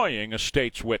destroying a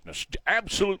state's witness,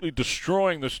 absolutely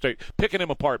destroying the state, picking him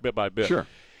apart bit by bit. Sure.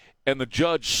 And the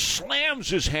judge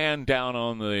slams his hand down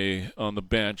on the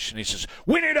bench, and he says,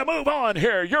 "We need to move on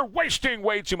here. You're wasting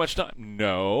way too much time."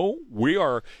 No,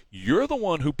 you're the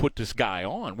one who put this guy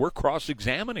on. We're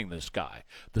cross-examining this guy.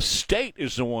 The state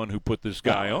is the one who put this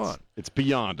guy on. It's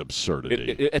beyond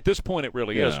absurdity. At this point, it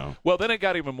really is. Well, then it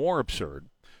got even more absurd,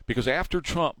 because after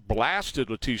Trump blasted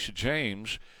Letitia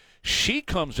James, she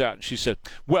comes out and she said,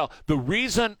 well, the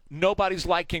reason nobody's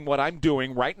liking what I'm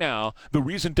doing right now, the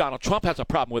reason Donald Trump has a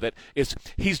problem with it is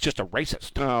he's just a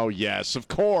racist. Oh, yes, of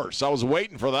course. I was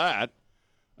waiting for that.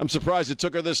 I'm surprised it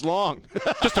took her this long.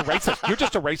 Just a racist. You're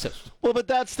just a racist. Well, but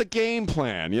that's the game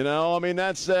plan, I mean,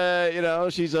 that's,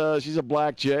 she's a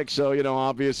black chick, so,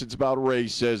 obvious it's about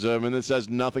racism, and this has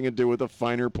nothing to do with the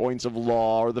finer points of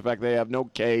law or the fact they have no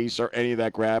case or any of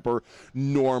that crap or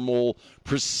normal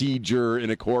procedure in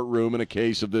a courtroom in a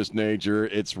case of this nature.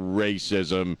 It's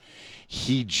racism.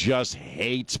 He just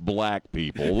hates black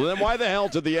people. Well, then why the hell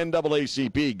did the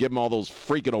NAACP give him all those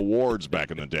freaking awards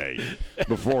back in the day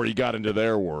before he got into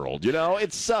their world?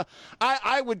 It's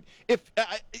I would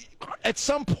at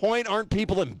some point, aren't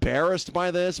people embarrassed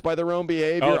by this, by their own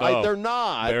behavior? Oh, no. They're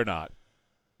not. They're not.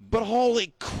 But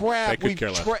holy crap,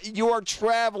 you are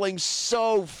traveling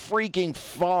so freaking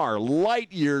far,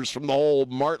 light years from the whole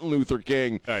Martin Luther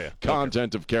King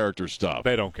content of character stuff.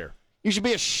 They don't care. You should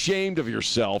be ashamed of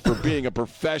yourself for being a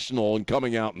professional and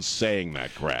coming out and saying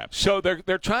that crap. So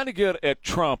they're trying to get at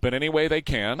Trump in any way they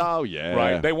can. Oh, yeah.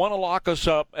 Right? They want to lock us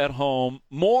up at home.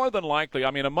 More than likely, I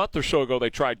mean, a month or so ago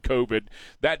they tried COVID.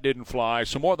 That didn't fly.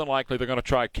 So more than likely they're going to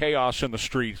try chaos in the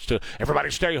streets to everybody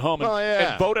stay home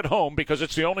and vote at home because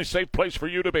it's the only safe place for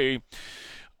you to be.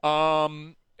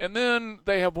 And then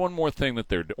they have one more thing that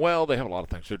they're doing. Well, they have a lot of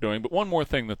things they're doing, but one more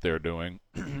thing that they're doing.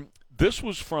 This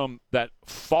was from that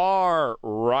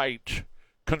far-right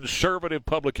conservative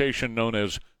publication known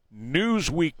as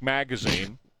Newsweek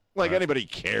magazine. Like anybody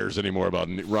cares anymore about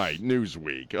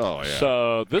Newsweek. Oh, yeah.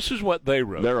 So this is what they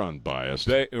wrote. They're unbiased.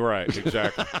 Right,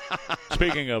 exactly.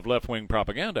 Speaking of left-wing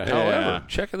propaganda, however,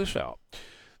 check this out.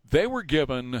 They were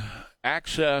given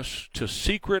access to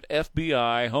secret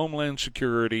FBI, Homeland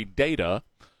Security data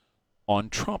on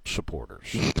Trump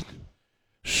supporters.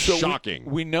 So shocking.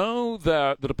 We know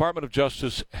that the Department of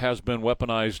Justice has been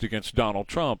weaponized against Donald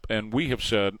Trump, and we have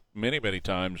said many, many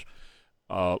times,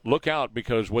 look out,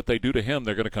 because what they do to him,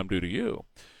 they're going to come do to you.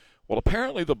 Well,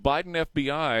 apparently the Biden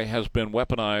FBI has been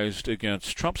weaponized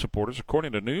against Trump supporters,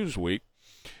 according to Newsweek,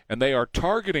 and they are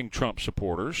targeting Trump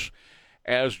supporters,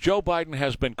 as Joe Biden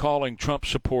has been calling Trump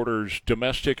supporters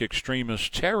domestic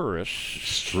extremist terrorists.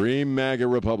 Extreme MAGA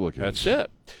Republicans. That's it.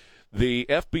 The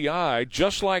FBI,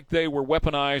 just like they were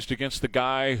weaponized against the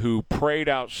guy who prayed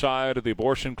outside of the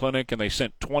abortion clinic and they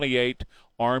sent 28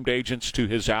 armed agents to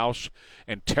his house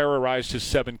and terrorized his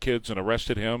 7 kids and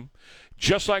arrested him,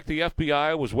 just like the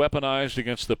FBI was weaponized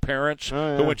against the parents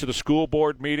who went to the school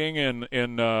board meeting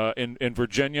in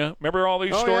Virginia. Remember all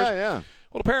these stories? Yeah.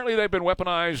 Well, apparently they've been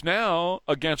weaponized now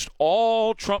against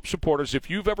all Trump supporters. If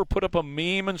you've ever put up a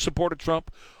meme in support of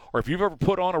Trump, or if you've ever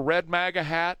put on a red MAGA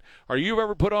hat, or you've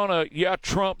ever put on a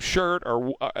Trump shirt,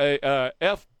 or a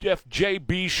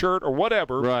FJB shirt, or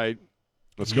whatever. Right.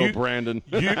 Let's go, Brandon.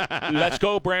 Let's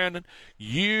go, Brandon.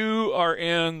 You are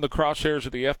in the crosshairs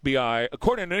of the FBI.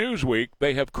 According to Newsweek,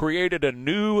 they have created a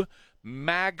new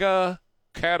MAGA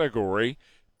category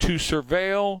to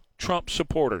surveil Trump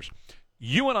supporters.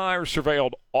 You and I are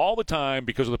surveilled all the time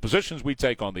because of the positions we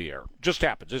take on the air. Just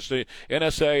happens. It's the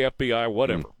NSA, FBI,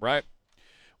 whatever, right?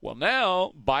 Well,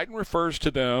 now Biden refers to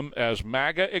them as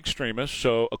MAGA extremists.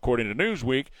 So, according to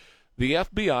Newsweek, the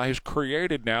FBI has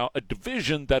created now a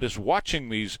division that is watching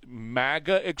these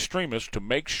MAGA extremists to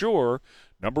make sure,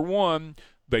 number one,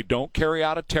 they don't carry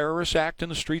out a terrorist act in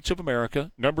the streets of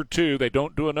America. Number 2, they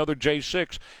don't do another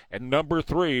J6. And number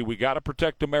 3, we got to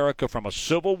protect America from a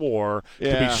civil war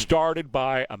to be started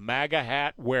by a MAGA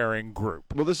hat-wearing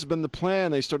group. Well, this has been the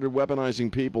plan. They started weaponizing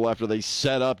people after they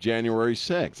set up January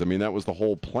 6th. I mean, that was the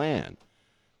whole plan,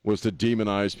 was to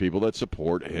demonize people that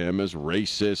support him as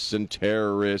racists and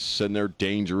terrorists, and they're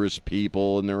dangerous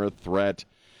people and they're a threat.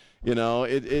 You know,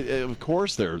 of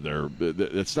course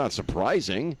it's not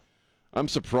surprising. I'm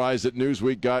surprised that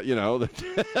Newsweek got,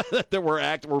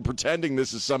 that we're pretending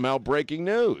this is somehow breaking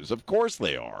news. Of course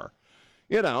they are.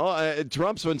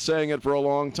 Trump's been saying it for a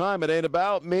long time. It ain't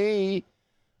about me.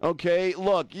 Okay,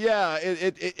 look,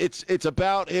 it's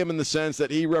about him in the sense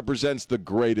that he represents the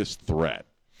greatest threat.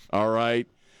 All right?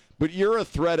 But you're a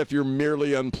threat if you're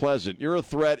merely unpleasant. You're a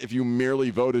threat if you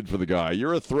merely voted for the guy.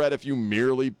 You're a threat if you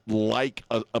merely like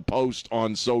a post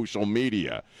on social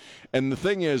media. And the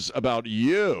thing is about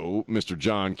you, Mr.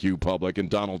 John Q. Public, and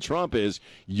Donald Trump is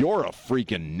you're a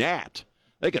freaking gnat.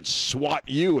 They could swat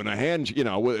you in a hand,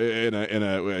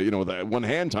 with one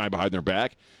hand tied behind their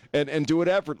back, and do it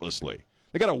effortlessly.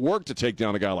 They got to work to take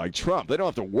down a guy like Trump. They don't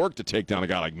have to work to take down a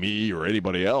guy like me or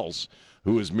anybody else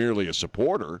who is merely a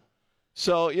supporter.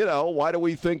 So, why do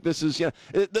we think this is,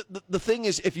 the thing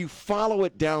is, if you follow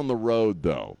it down the road,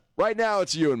 though, right now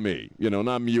it's you and me,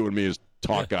 not you and me as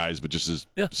talk guys, but just as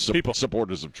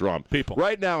supporters of Trump. People.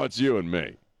 Right now it's you and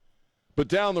me. But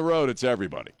down the road, it's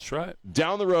everybody. That's right.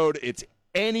 Down the road, it's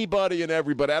anybody and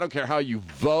everybody. I don't care how you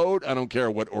vote. I don't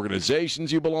care what organizations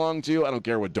you belong to. I don't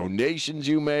care what donations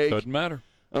you make. Doesn't matter.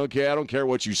 Okay, I don't care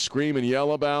what you scream and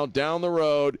yell about. Down the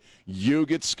road, you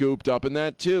get scooped up in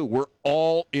that too. We're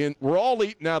all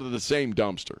eating out of the same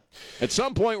dumpster. At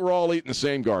some point, we're all eating the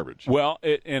same garbage. Well,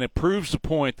 it proves the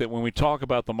point that when we talk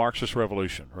about the Marxist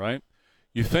Revolution, right?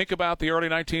 You think about the early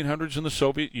 1900s in the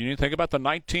Soviet Union. Think about the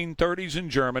 1930s in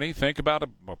Germany. Think about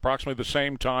approximately the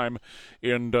same time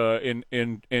in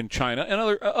China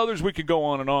and others we could go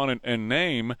on and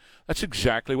name. That's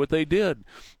exactly what they did.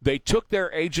 They took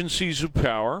their agencies of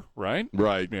power, right?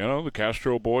 Right. The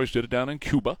Castro boys did it down in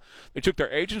Cuba. They took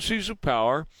their agencies of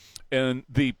power, and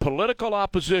the political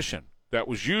opposition that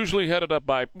was usually headed up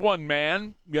by one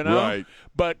man, Right.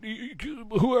 But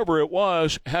whoever it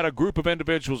was had a group of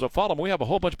individuals that followed them. We have a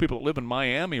whole bunch of people that live in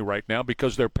Miami right now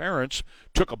because their parents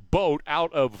took a boat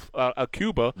out of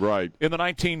Cuba in the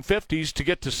 1950s to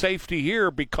get to safety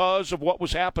here because of what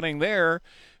was happening there,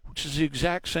 which is the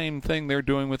exact same thing they're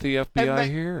doing with the FBI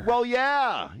here. Well,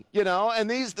 yeah,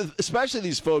 and especially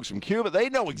these folks from Cuba, they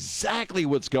know exactly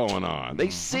what's going on.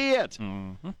 They see it,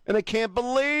 and they can't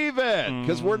believe it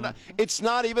because it's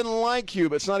not even like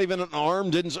Cuba. It's not even an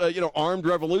armed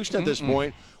revolution at this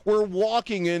point. We're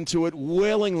walking into it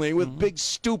willingly with big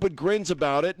stupid grins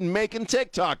about it and making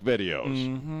TikTok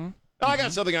videos. I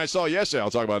got something I saw yesterday I'll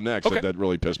talk about next that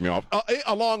really pissed me off.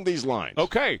 Along these lines.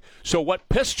 Okay, so what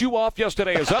pissed you off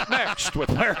yesterday is up next with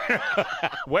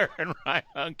Ware and Rima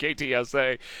on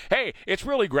KTSA. Hey, it's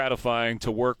really gratifying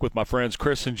to work with my friends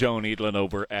Chris and Joan Edlin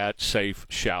over at Safe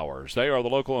Showers. They are the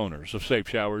local owners of Safe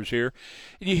Showers here.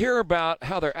 And you hear about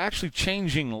how they're actually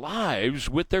changing lives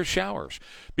with their showers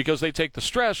because they take the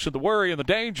stress and the worry and the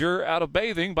danger out of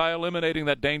bathing by eliminating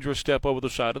that dangerous step over the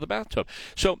side of the bathtub.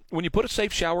 So when you put a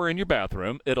safe shower in your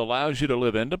bathroom. It allows you to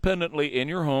live independently in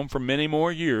your home for many more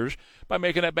years by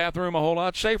making that bathroom a whole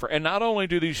lot safer. And not only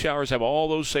do these showers have all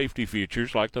those safety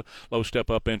features like the low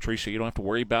step-up entry, so you don't have to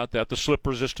worry about that, the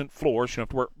slip-resistant floors, you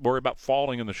don't have to worry about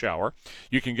falling in the shower.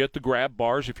 You can get the grab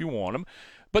bars if you want them.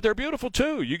 But they're beautiful,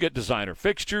 too. You get designer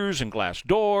fixtures and glass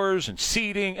doors and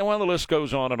seating, and well, the list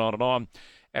goes on and on and on.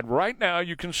 And right now,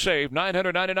 you can save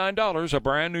 $999 a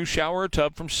brand new shower or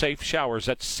tub from Safe Showers.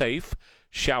 That's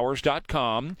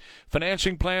safeshowers.com.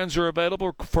 Financing plans are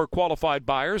available for qualified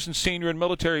buyers, and senior and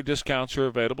military discounts are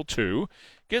available, too.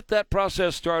 Get that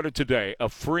process started today. A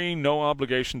free,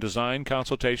 no-obligation design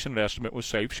consultation and estimate with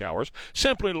Safe Showers.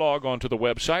 Simply log on to the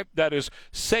website. That is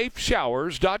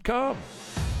safeshowers.com.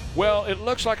 Well, it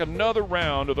looks like another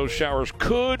round of those showers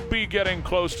could be getting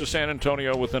close to San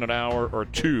Antonio within an hour or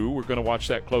two. We're going to watch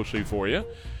that closely for you.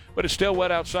 But it's still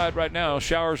wet outside right now.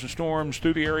 Showers and storms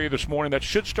through the area this morning. That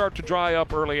should start to dry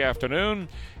up early afternoon.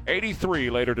 83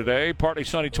 later today. Partly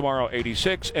sunny tomorrow,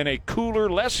 86. And a cooler,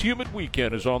 less humid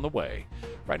weekend is on the way.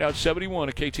 Right now it's 71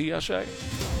 at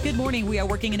KTSA. Good morning. We are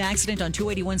working an accident on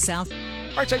 281 South. All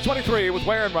right, it's 8:23 with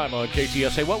Ware and Rima on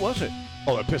KTSA. What was it?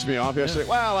 Oh, that pissed me off yesterday?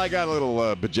 Yeah. Well, I got a little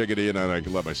bajiggity, and I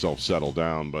could let myself settle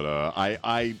down. But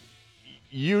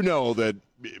you know that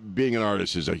being an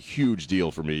artist is a huge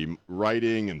deal for me.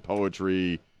 Writing and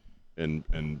poetry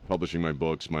and publishing my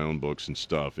books, my own books and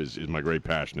stuff, is my great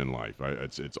passion in life.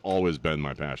 It's always been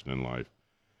my passion in life.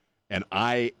 And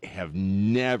I have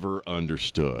never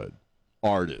understood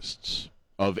artists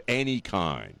of any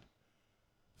kind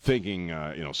thinking,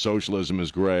 socialism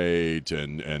is great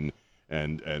and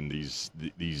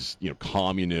these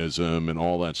communism and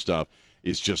all that stuff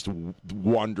is just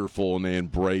wonderful, and they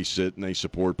embrace it, and they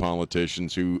support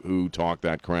politicians who talk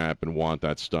that crap and want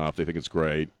that stuff. They think it's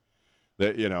great.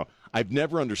 That I've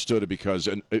never understood it because,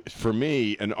 for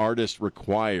me, an artist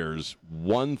requires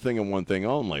one thing and one thing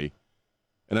only,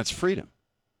 and that's freedom.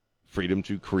 Freedom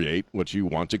to create what you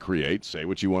want to create, say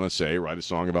what you want to say, write a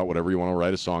song about whatever you want to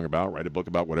write a song about, write a book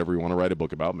about whatever you want to write a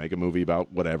book about, make a movie about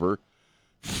whatever.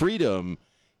 Freedom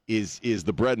is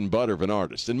the bread and butter of an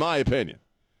artist, in my opinion.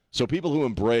 So people who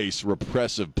embrace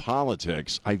repressive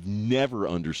politics, I've never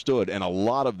understood, and a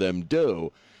lot of them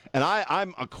do. And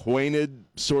I'm acquainted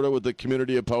sort of with the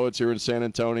community of poets here in San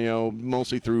Antonio,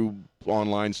 mostly through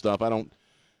online stuff. I don't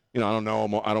know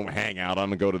them. I don't hang out. I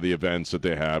don't go to the events that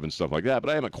they have and stuff like that.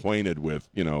 But I am acquainted with,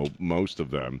 most of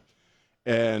them.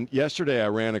 And yesterday I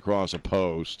ran across a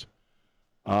post,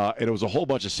 and it was a whole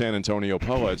bunch of San Antonio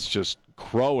poets just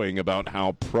crowing about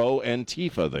how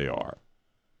pro-Antifa they are.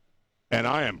 And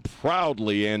I am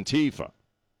proudly Antifa.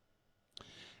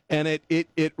 And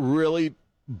it really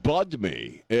bugged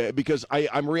me because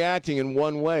I'm reacting in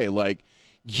one way. Like,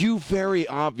 you very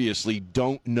obviously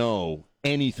don't know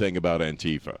anything about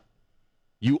Antifa.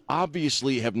 You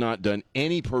obviously have not done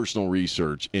any personal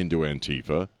research into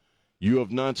Antifa. You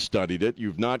have not studied it.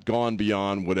 You've not gone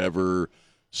beyond whatever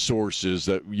sources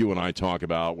that you and I talk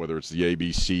about, whether it's the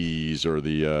ABCs or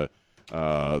the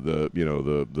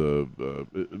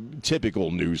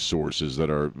typical news sources that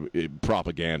are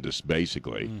propagandists,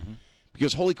 basically. Mm-hmm.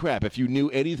 Because, holy crap, if you knew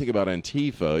anything about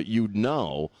Antifa, you'd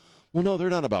know, well, no, they're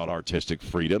not about artistic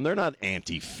freedom. They're not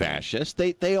anti-fascist.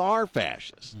 They are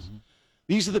fascists. Mm-hmm.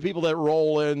 These are the people that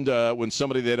roll in when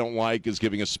somebody they don't like is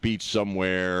giving a speech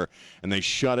somewhere, and they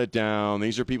shut it down.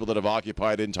 These are people that have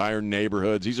occupied entire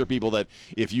neighborhoods. These are people that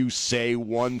if you say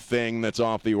one thing that's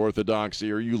off the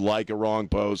orthodoxy or you like a wrong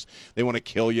post, they want to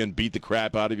kill you and beat the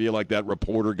crap out of you, like that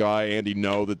reporter guy, Andy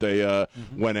Ngo, that they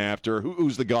went after.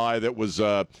 Who's the guy that was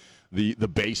the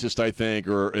bassist, I think,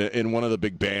 or in one of the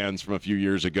big bands from a few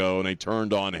years ago, and they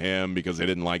turned on him because they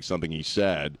didn't like something he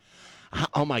said.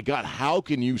 Oh, my God, how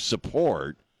can you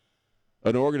support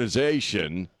an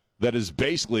organization that is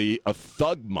basically a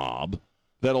thug mob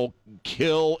that'll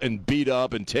kill and beat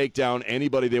up and take down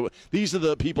anybody they want? These are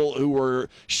the people who were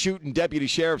shooting deputy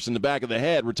sheriffs in the back of the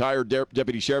head, retired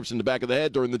deputy sheriffs in the back of the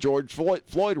head during the George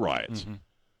Floyd riots. Mm-hmm.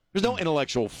 There's no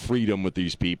intellectual freedom with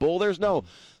these people. There's no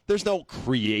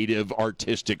creative,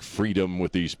 artistic freedom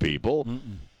with these people.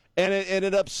 Mm-mm. And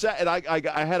it upset. And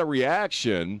I had a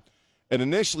reaction. And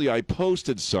initially, I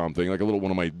posted something like one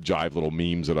of my jive little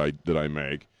memes that I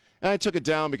make, and I took it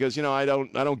down because I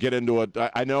don't get into it.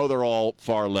 I know they're all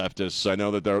far leftists. I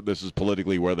know that this is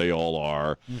politically where they all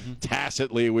are. Mm-hmm.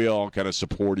 Tacitly, we all kind of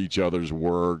support each other's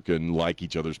work and like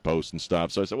each other's posts and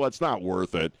stuff. So I said, well, it's not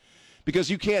worth it because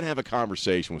you can't have a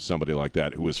conversation with somebody like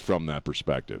that who is from that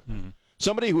perspective. Mm-hmm.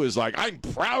 Somebody who is like, I'm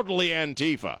proudly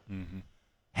Antifa, mm-hmm.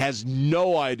 has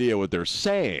no idea what they're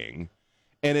saying.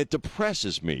 And it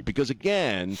depresses me because,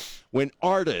 again, when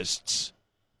artists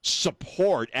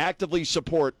actively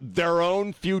support their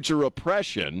own future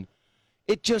oppression,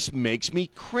 it just makes me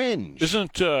cringe.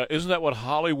 Isn't that what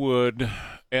Hollywood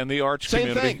and the arts Same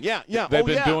community? thing. Yeah. They've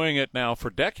been doing it now for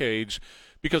decades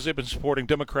because they've been supporting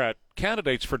Democrat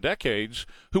candidates for decades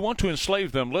who want to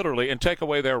enslave them literally and take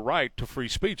away their right to free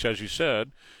speech, as you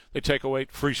said. They take away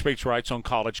free speech rights on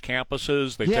college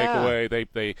campuses. They take away.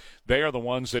 They are the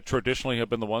ones that traditionally have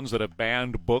been the ones that have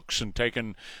banned books and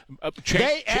taken.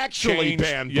 They actually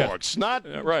ban books, not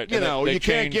right. You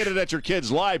can't get it at your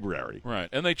kid's library. Right,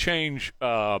 and they change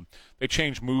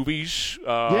movies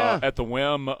at the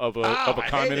whim of a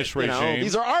communist regime.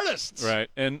 These are artists, right?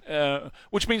 And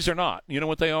which means they're not. You know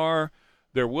what they are?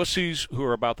 They're wussies who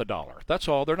are about the dollar. That's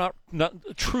all. They're not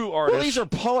true artists. Well, these are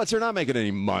poets. They're not making any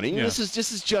money. Yeah. This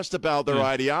is just about their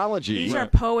ideology. These are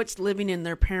poets living in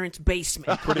their parents'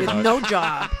 basement with no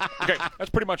job. Okay, that's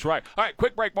pretty much right. All right,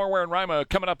 quick break. More Ware and Rima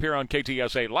coming up here on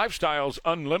KTSA. Lifestyles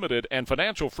Unlimited and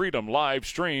Financial Freedom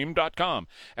Livestream.com.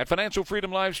 At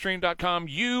FinancialFreedomLivestream.com,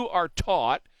 you are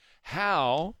taught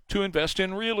how to invest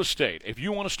in real estate. If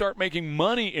you want to start making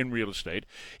money in real estate,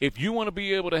 if you want to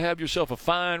be able to have yourself a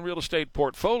fine real estate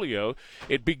portfolio,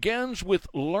 it begins with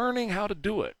learning how to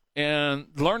do it. And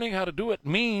learning how to do it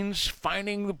means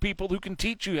finding the people who can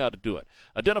teach you how to do it.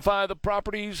 Identify the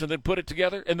properties and then put it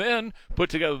together, and then put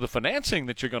together the financing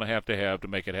that you're going to have to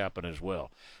make it happen as well.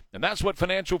 And that's what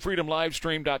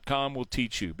FinancialFreedomLivestream.com will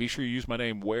teach you. Be sure you use my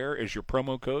name, Ware, as your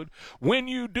promo code. When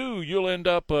you do, you'll end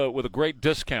up with a great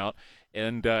discount.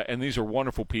 And these are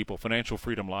wonderful people,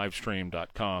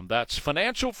 FinancialFreedomLivestream.com. That's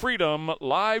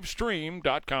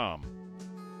FinancialFreedomLivestream.com.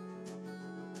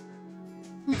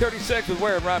 36 with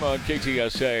Ware and Rima on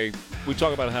KTSA. We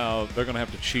talk about how they're going to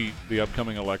have to cheat the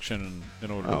upcoming election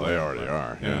in order to win. They already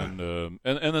are, yeah.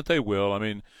 And that they will. I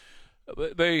mean,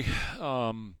 they're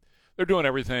doing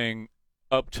everything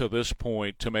up to this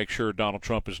point to make sure Donald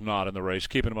Trump is not in the race,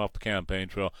 keeping him off the campaign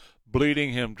trail,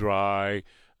 bleeding him dry,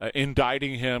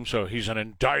 indicting him so he's an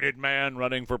indicted man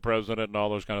running for president and all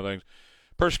those kind of things.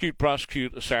 Persecute,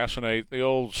 prosecute, assassinate, the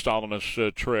old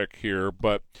Stalinist trick here,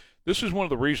 but this is one of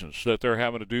the reasons that they're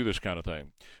having to do this kind of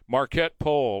thing. Marquette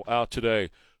poll out today.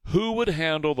 Who would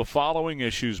handle the following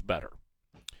issues better?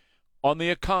 On the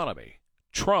economy,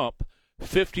 Trump,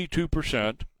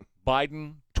 52%,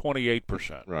 Biden,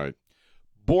 28%. Right.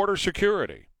 Border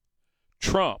security,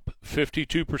 Trump,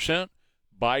 52%,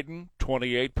 Biden,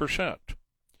 28%.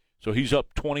 So he's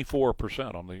up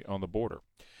 24% on the border.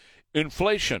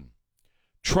 Inflation,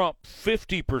 Trump,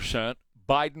 50%,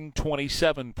 Biden,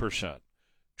 27%.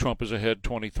 Trump is ahead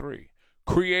 23.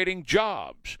 Creating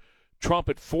jobs, Trump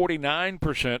at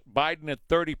 49%, Biden at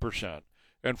 30%.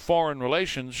 And foreign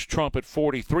relations, Trump at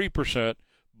 43%,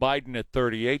 Biden at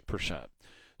 38%.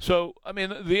 So, I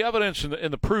mean, the evidence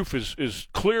and the proof is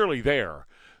clearly there.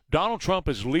 Donald Trump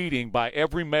is leading by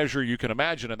every measure you can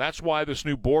imagine, and that's why this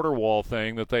new border wall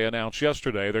thing that they announced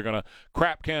yesterday, they're going to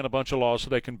crap can a bunch of laws so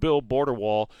they can build border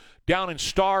wall down in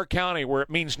Starr County where it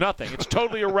means nothing. It's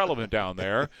totally irrelevant down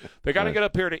there. They got to get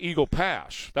up here to Eagle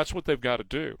Pass. That's what they've got to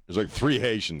do. There's like 3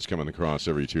 Haitians coming across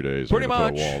every 2 days. Pretty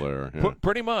much. Put a wall there. Yeah.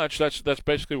 Pretty much. That's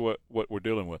basically what we're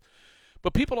dealing with.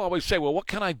 But people always say, well, what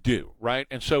can I do, right?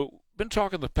 And so been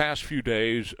talking the past few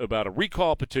days about a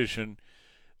recall petition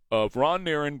of Ron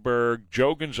Nierenberg,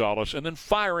 Joe Gonzalez, and then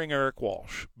firing Eric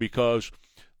Walsh, because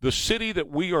the city that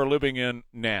we are living in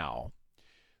now,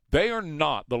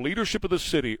 the leadership of the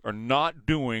city are not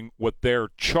doing what they're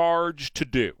charged to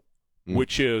do,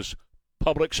 which is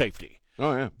public safety.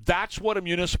 Oh, yeah. That's what a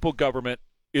municipal government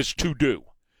is to do,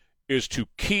 is to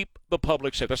keep the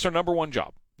public safe. That's their number one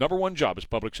job. Number one job is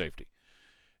public safety.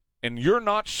 And you're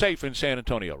not safe in San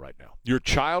Antonio right now. Your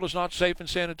child is not safe in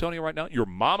San Antonio right now. Your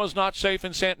mama's not safe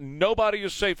in nobody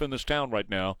is safe in this town right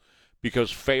now because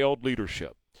failed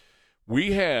leadership.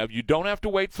 You don't have to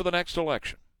wait for the next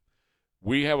election.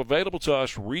 We have available to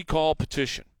us recall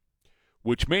petition,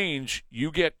 which means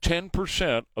you get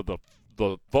 10% of the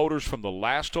voters from the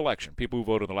last election, people who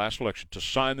voted in the last election, to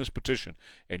sign this petition.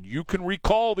 And you can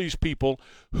recall these people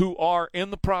who are in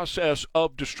the process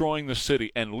of destroying the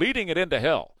city and leading it into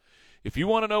hell. If you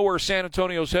want to know where San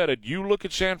Antonio's headed, you look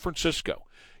at San Francisco.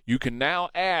 You can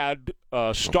now add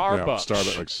Starbucks. Yeah,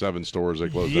 Starbucks, like 7 stores they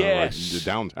closed down. Right?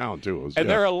 Downtown, too.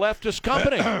 They're a leftist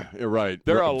company. You're right.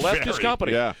 They're a leftist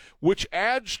company, which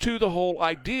adds to the whole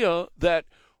idea that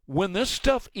when this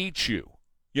stuff eats you,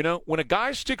 when a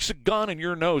guy sticks a gun in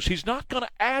your nose, he's not going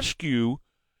to ask you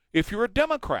if you're a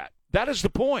Democrat. That is the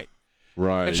point.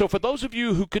 Right. And so for those of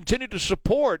you who continue to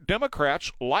support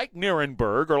Democrats like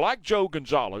Nierenberg or like Joe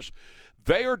Gonzalez,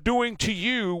 they are doing to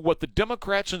you what the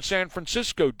Democrats in San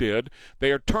Francisco did.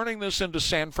 They are turning this into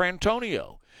San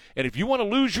Frantonio. And if you want to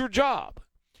lose your job,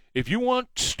 if you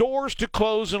want stores to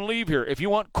close and leave here, if you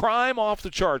want crime off the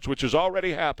charts, which is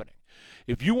already happening,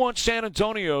 if you want San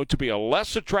Antonio to be a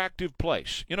less attractive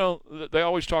place, they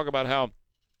always talk about how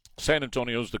San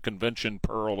Antonio's the convention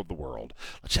pearl of the world.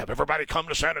 Let's have everybody come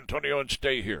to San Antonio and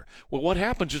stay here. Well, what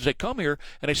happens is they come here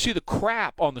and they see the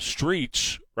crap on the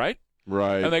streets, right?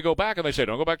 Right. And they go back and they say,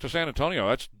 don't go back to San Antonio.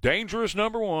 That's dangerous,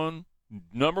 number one.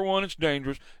 Number one, it's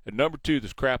dangerous. And number two,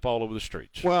 there's crap all over the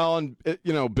streets. Well, and,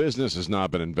 business has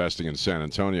not been investing in San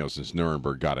Antonio since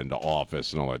Nuremberg got into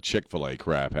office and all that Chick-fil-A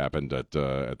crap happened at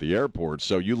the airport.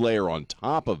 So you layer on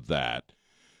top of that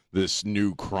this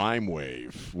new crime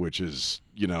wave, which is,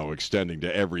 extending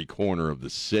to every corner of the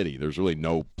city. There's really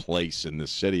no place in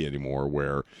this city anymore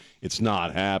where it's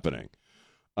not happening.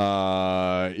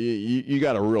 You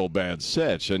got a real bad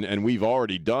sitch, and we've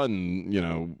already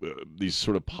done, these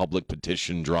sort of public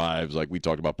petition drives, like we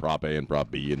talked about Prop A and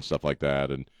Prop B and stuff like that,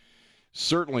 and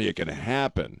certainly it can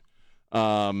happen.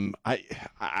 I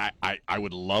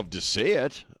would love to see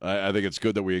it. I think it's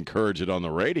good that we encourage it on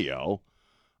the radio.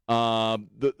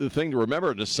 The thing to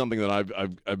remember, just something that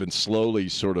I've been slowly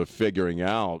sort of figuring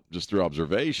out just through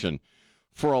observation,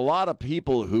 for a lot of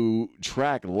people who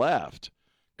track left,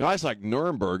 guys like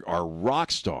Nuremberg are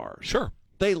rock stars. Sure.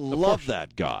 They love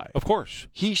that guy. Of course.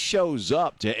 He shows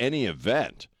up to any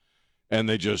event, and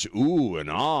they just ooh and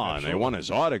ah, and they want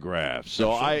his autograph.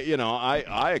 So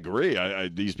I agree.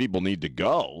 These people need to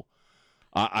go.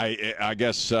 I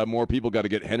guess more people got to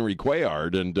get Henry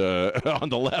Cuellar and on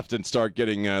the left and start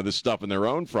getting this stuff in their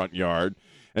own front yard,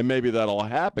 and maybe that'll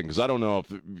happen, because I don't know if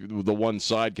the one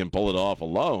side can pull it off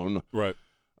alone. Right.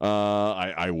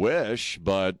 I wish,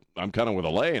 but I'm kind of with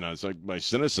Elaine. It's like my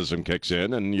cynicism kicks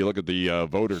in, and you look at the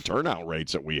voter turnout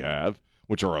rates that we have,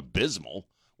 which are abysmal,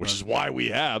 which is why we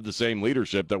have the same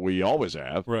leadership that we always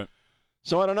have. Right.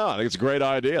 So I don't know. I think it's a great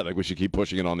idea. I think we should keep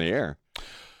pushing it on the air.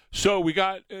 So we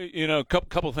got, a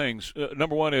couple things.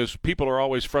 Number one is people are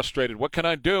always frustrated. What can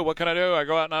I do? What can I do? I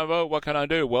go out and I vote. What can I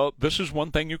do? Well, this is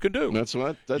one thing you can do. That's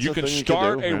you can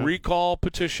start a recall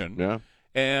petition. Yeah.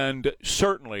 And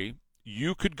certainly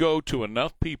you could go to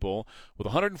enough people with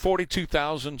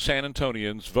 142,000 San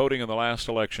Antonians voting in the last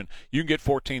election. You can get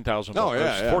 14,000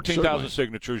 votes. 14,000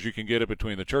 signatures. You can get it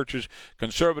between the churches,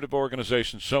 conservative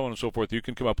organizations, so on and so forth. You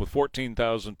can come up with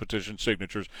 14,000 petition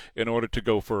signatures in order to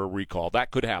go for a recall.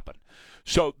 That could happen.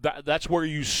 So that's where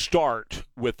you start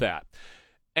with that.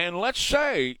 And let's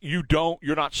say you're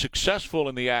not successful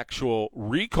in the actual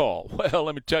recall. Well,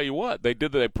 let me tell you what, they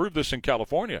proved this in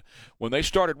California. When they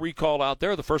started recall out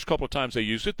there, the first couple of times they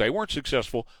used it, they weren't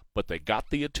successful, but they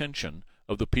got the attention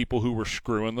of the people who were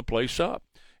screwing the place up.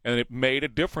 And it made a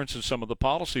difference in some of the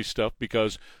policy stuff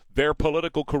because their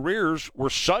political careers were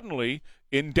suddenly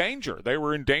in danger. They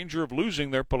were in danger of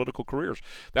losing their political careers.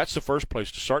 That's the first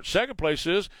place to start. Second place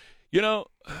is,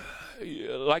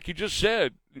 like you just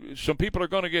said, some people are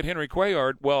going to get Henry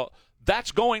Cuellar. Well,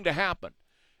 that's going to happen.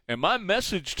 And my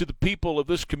message to the people of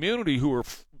this community who are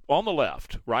on the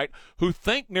left, right, who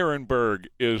think Nuremberg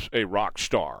is a rock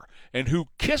star and who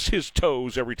kiss his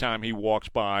toes every time he walks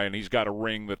by and he's got a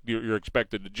ring that you're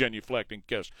expected to genuflect and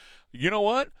kiss. You know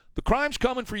what? The crime's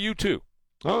coming for you too.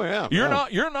 Oh yeah.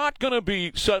 You're not going to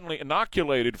be suddenly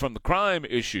inoculated from the crime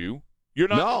issue. You're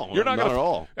not not at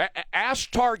all.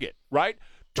 Ask Target, right?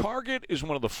 Target is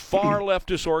one of the far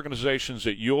leftist organizations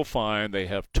that you'll find. They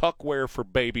have tuckware for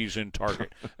babies in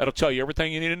Target. That'll tell you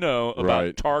everything you need to know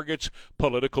about Target's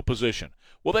political position.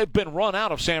 Well, they've been run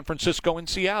out of San Francisco and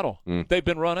Seattle. They've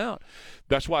been run out.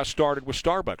 That's why I started with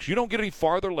Starbucks. You don't get any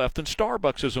farther left than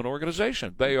Starbucks as an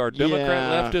organization. They are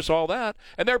Democrat, leftist, all that,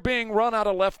 and they're being run out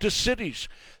of leftist cities.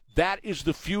 That is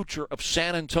the future of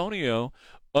San Antonio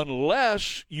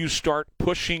unless you start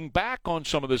pushing back on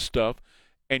some of this stuff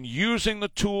and using the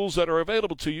tools that are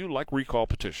available to you, like recall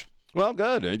petition. Well,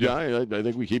 good. I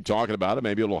think we keep talking about it.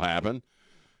 Maybe it'll happen.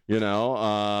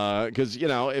 Because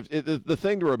the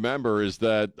thing to remember is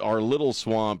that our little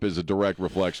swamp is a direct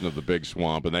reflection of the big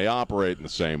swamp, and they operate in the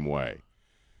same way.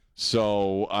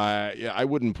 So I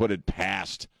wouldn't put it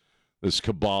past this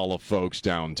cabal of folks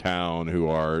downtown who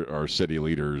are city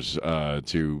leaders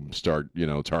to start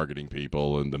targeting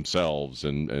people and themselves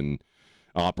and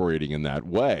operating in that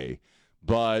way.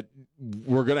 But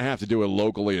we're going to have to do it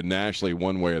locally and nationally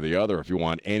one way or the other if you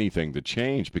want anything to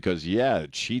change because,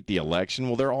 cheat the election.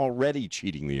 Well, they're already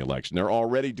cheating the election. They're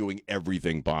already doing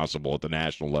everything possible at the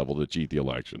national level to cheat the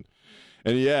election.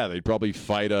 And, they'd probably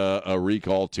fight a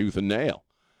recall tooth and nail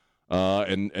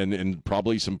and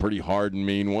probably some pretty hard and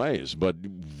mean ways. But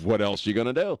what else are you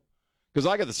going to do? Because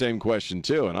I got the same question,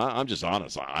 too, and I'm just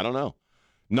honest. I don't know.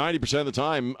 90% of the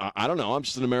time, I don't know, I'm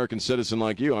just an American citizen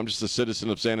like you. I'm just a citizen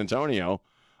of San Antonio.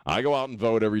 I go out and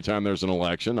vote every time there's an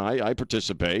election. I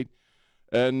participate.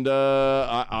 And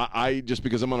I just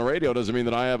because I'm on the radio doesn't mean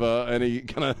that I have any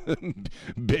kind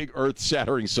of big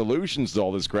earth-shattering solutions to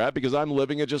all this crap, because I'm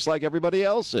living it just like everybody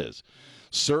else is.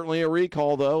 Certainly a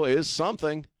recall, though, is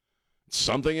something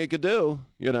it could do,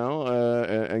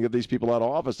 and get these people out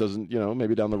of office. Doesn't,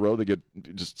 maybe down the road they get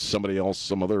just somebody else,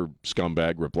 some other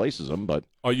scumbag replaces them. But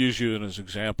I'll use you as an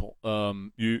example.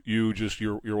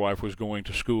 Your wife was going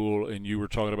to school, and you were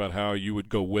talking about how you would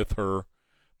go with her.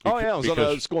 I was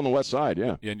at school on the west side,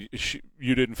 yeah. And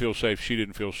you didn't feel safe, she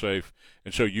didn't feel safe,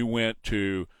 and so you went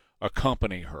to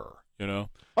accompany her,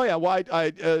 Oh, yeah, well,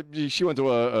 she went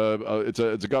to it's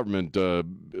a government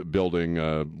building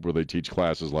where they teach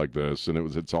classes like this,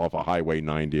 and it's off of Highway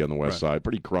 90 on the west side,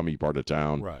 pretty crummy part of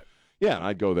town. Right. Yeah,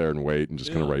 I'd go there and wait and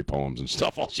just kind of write poems and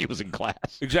stuff while she was in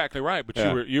class. Exactly right, but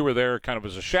you were there kind of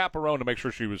as a chaperone to make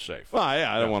sure she was safe. Well,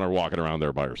 yeah, I don't want her walking around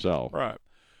there by herself. Right.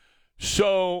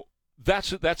 So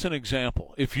that's an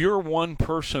example. If you're one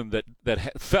person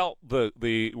that felt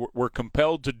were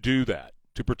compelled to do that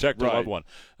to protect a loved one,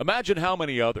 imagine how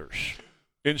many others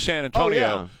in San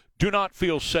Antonio do not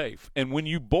feel safe. And when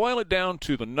you boil it down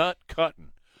to the nut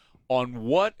cutting on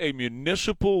what a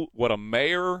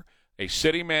mayor, a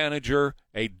city manager,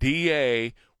 a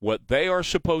DA, what they are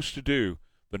supposed to do,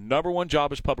 the number one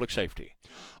job is public safety.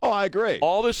 Oh, I agree.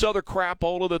 All this other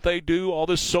crapola that they do, all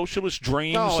this socialist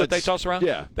dreams that they toss around,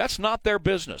 that's not their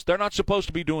business. They're not supposed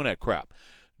to be doing that crap.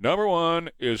 Number one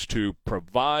is to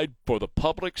provide for the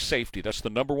public safety. That's the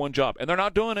number one job. And they're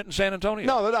not doing it in San Antonio.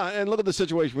 No, they're not. And look at the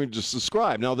situation we just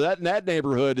described. Now, that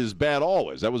neighborhood is bad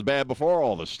always. That was bad before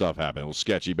all this stuff happened. It was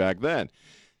sketchy back then.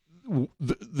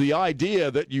 The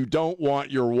idea that you don't want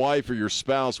your wife or your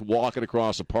spouse walking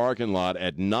across a parking lot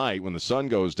at night when the sun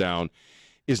goes down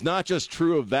is not just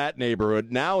true of that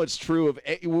neighborhood. Now it's true of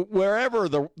wherever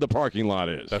the parking lot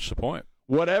is. That's the point.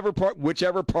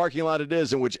 Whichever parking lot it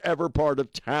is in whichever part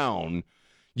of town,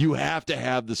 you have to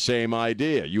have the same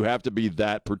idea. You have to be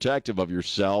that protective of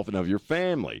yourself and of your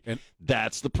family. And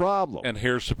that's the problem. And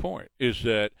here's the point, is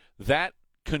that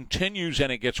continues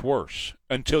and it gets worse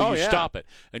until you stop it.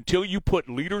 Until you put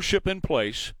leadership in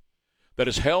place that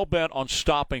is hell-bent on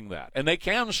stopping that. And they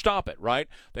can stop it, right?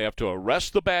 They have to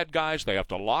arrest the bad guys, they have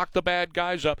to lock the bad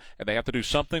guys up, and they have to do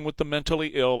something with the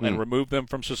mentally ill and remove them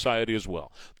from society as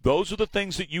well. Those are the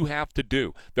things that you have to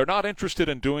do. They're not interested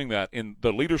in doing that in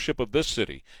the leadership of this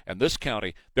city and this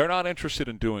county. They're not interested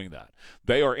in doing that.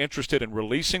 They are interested in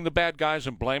releasing the bad guys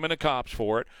and blaming the cops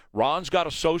for it. Ron's got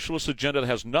a socialist agenda that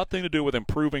has nothing to do with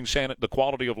improving the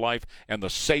quality of life and the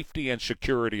safety and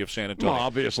security of San Antonio. Well,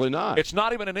 obviously not. It's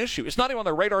not even an issue. It's not even on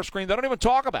their radar screen. They don't even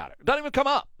talk about it. It doesn't even come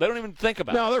up. They don't even think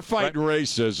about it. No, they're fighting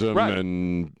racism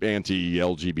and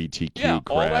anti-LGBTQ crap.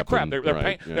 All that crap.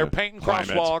 They're painting Climate.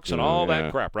 crosswalks and all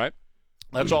that crap, right?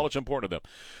 That's all that's important to them.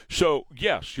 So,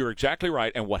 yes, you're exactly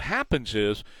right. And what happens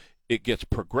is it gets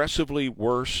progressively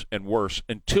worse and worse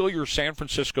until you're San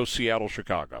Francisco, Seattle,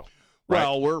 Chicago. Right?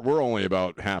 Well, we're only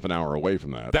about half an hour away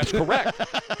from that. That's correct.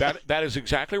 That is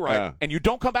exactly right. Yeah. And you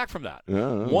don't come back from that.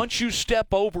 Once you step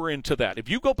over into that, if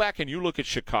you go back and you look at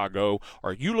Chicago,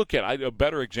 or you look at a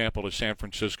better example is San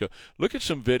Francisco, look at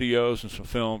some videos and some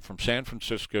film from San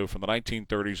Francisco from the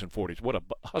 1930s and 40s. What a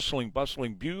hustling,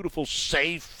 bustling, beautiful,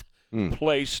 safe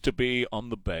place to be on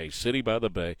the bay, city by the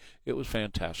bay. It was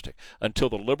fantastic. Until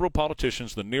the liberal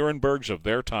politicians, the Nirenbergs of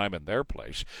their time and their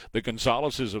place, the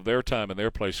Gonzaleses of their time and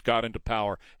their place got into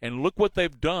power. And look what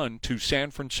they've done to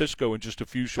San Francisco in just a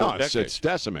few short decades. It's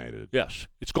decimated. Yes,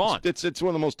 it's gone. It's one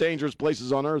of the most dangerous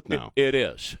places on earth now. It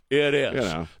is.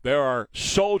 There are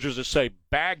soldiers that say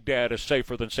Baghdad is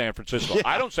safer than San Francisco.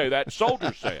 I don't say that.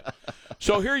 Soldiers say it.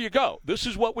 So here you go. This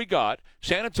is what we got.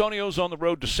 San Antonio's on the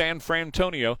road to San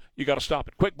Frantonio. You got to stop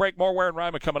it. Quick break. More Ware and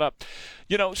Rima coming up.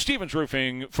 Stevens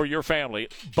Roofing for your family.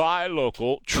 Buy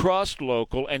local, trust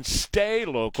local, and stay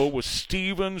local with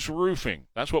Stevens Roofing.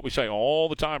 That's what we say all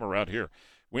the time around here.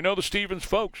 We know the Stevens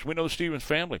folks. We know the Stevens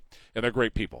family, and they're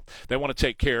great people. They want to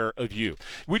take care of you.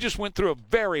 We just went through a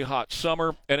very hot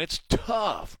summer, and it's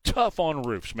tough on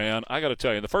roofs, man. I got to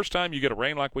tell you, the first time you get a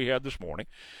rain like we had this morning,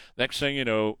 next thing you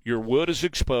know, your wood is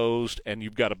exposed, and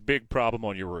you've got a big problem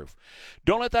on your roof.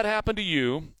 Don't let that happen to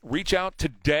you. Reach out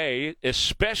today,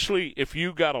 especially if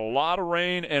you got a lot of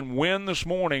rain and wind this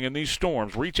morning in these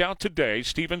storms. Reach out today,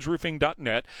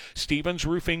 stevensroofing.net,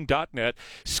 stevensroofing.net.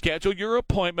 Schedule your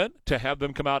appointment to have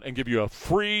them come come out and give you a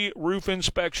free roof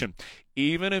inspection.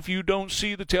 Even if you don't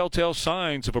see the telltale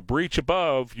signs of a breach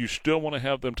above, you still want to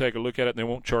have them take a look at it, and they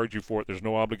won't charge you for it. There's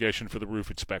no obligation for the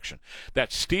roof inspection.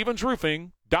 That's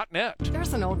StevensRoofing.net.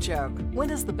 There's an old joke.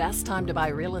 When is the best time to buy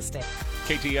real estate?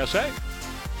 KTSA.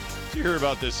 Did you hear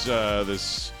about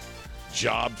this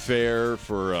job fair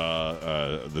for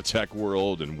the tech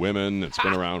world and women? It's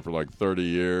been around for like 30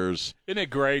 years. Isn't it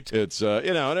great? It's and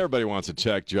everybody wants a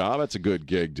tech job. That's a good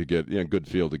gig to get, good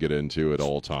field to get into at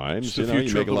all times.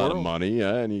 You make a lot of money,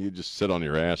 and you just sit on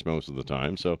your ass most of the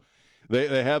time. So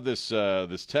they have this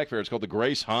tech fair. It's called the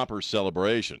Grace Hopper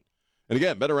Celebration, and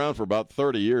again, been around for about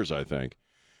 30 years, I think.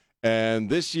 And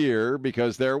this year,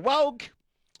 because they're woke,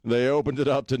 they opened it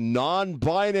up to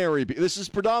non-binary people. This is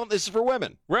for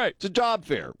women. Right. It's a job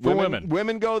fair. For women.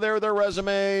 Women go there with their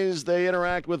resumes. They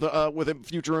interact with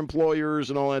future employers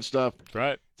and all that stuff.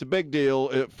 Right. It's a big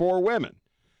deal for women.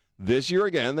 This year,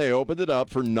 again, they opened it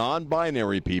up for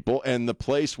non-binary people, and the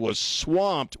place was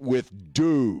swamped with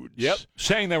dudes. Yep.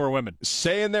 Saying they were women.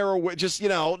 Saying they were just,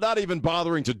 not even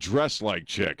bothering to dress like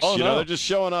chicks. Oh, no. They're just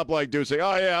showing up like dudes saying,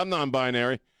 oh, yeah, I'm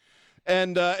non-binary.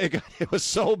 And it was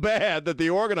so bad that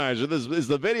the organizer,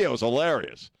 the video is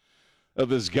hilarious, of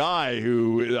this guy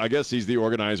who, I guess he's the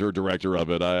organizer or director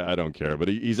of it. I don't care. But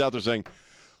he's out there saying,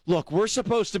 look, we're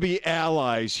supposed to be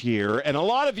allies here, and a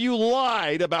lot of you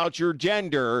lied about your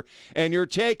gender, and you're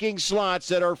taking slots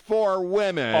that are for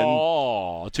women.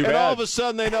 Oh, too bad. And all of a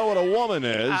sudden they know what a woman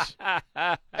is.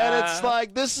 And it's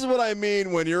like, this is what I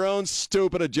mean when your own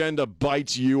stupid agenda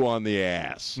bites you on the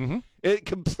ass. Mm-hmm. It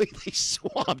completely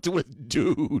swamped with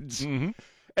dudes. Mm-hmm.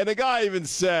 And the guy even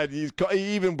said, he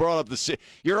even brought up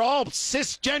you're all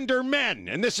cisgender men,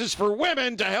 and this is for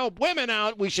women to help women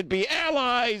out. We should be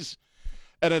allies.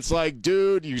 And it's like,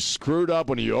 dude, you screwed up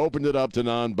when you opened it up to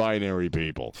non-binary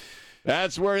people.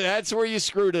 That's where you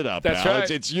screwed it up. That's now. right.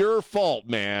 It's your fault,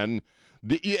 man.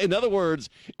 In other words,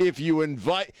 if you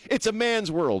invite, it's a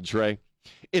man's world, Trey.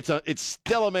 It's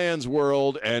still a man's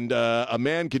world, and a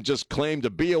man can just claim to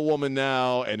be a woman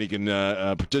now, and he can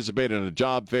participate in a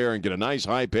job fair and get a nice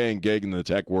high-paying gig in the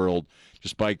tech world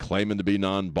just by claiming to be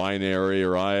non-binary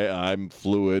or I'm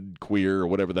fluid, queer, or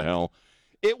whatever the hell.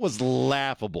 It was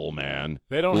laughable, man.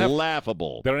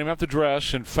 Laughable. They don't even have to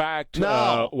dress. In fact,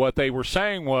 No. What they were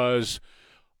saying was,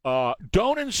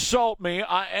 don't insult me.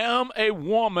 I am a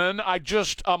woman.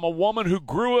 I'm a woman who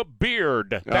grew a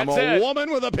beard. That's I'm a it.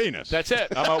 woman with a penis. That's it.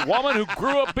 I'm a woman who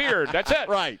grew a beard. That's it.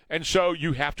 Right. And so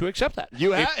you have to accept that.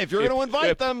 If you're going to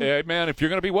invite them. Man, if you're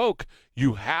going to be woke,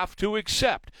 you have to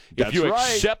accept. That's if you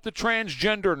right. accept the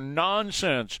transgender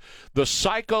nonsense, the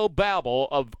psychobabble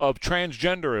of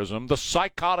transgenderism, the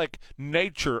psychotic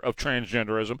nature of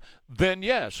transgenderism, then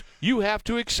yes, you have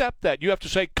to accept that. You have to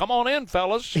say, come on in,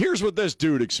 fellas. Here's what this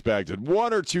dude expected.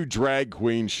 One or two drag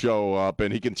queens show up,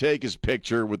 and he can take his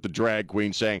picture with the drag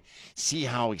queen saying, see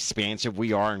how expansive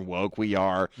we are and woke we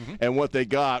are. Mm-hmm. And what they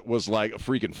got was like a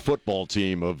freaking football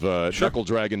team of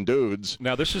knuckle-dragging dudes.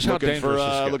 Now, this is how dangerous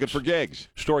this gets. Looking for gigs.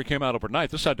 Story came out overnight.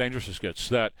 This is how dangerous this gets,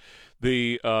 that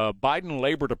the Biden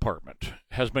Labor Department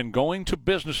has been going to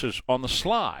businesses on the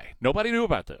sly. Nobody knew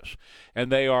about this.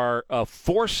 And they are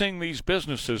forcing these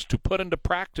businesses to put into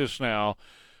practice now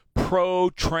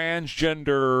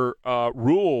pro-transgender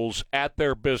rules at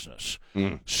their business.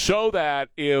 So that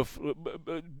if,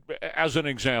 as an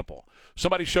example,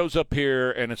 somebody shows up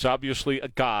here and it's obviously a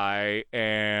guy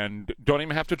and don't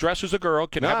even have to dress as a girl,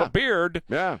 can have a beard,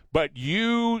 but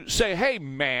you say, hey,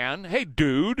 man, hey,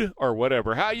 dude, or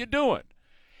whatever, how you doing?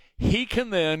 He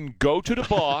can then go to the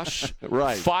boss,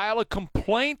 right. File a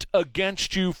complaint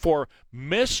against you for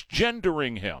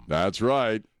misgendering him. That's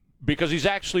right. Because he's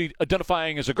actually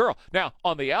identifying as a girl. Now,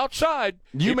 on the outside,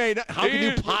 how can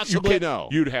you possibly know?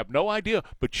 You'd have no idea,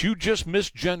 but you just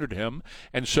misgendered him,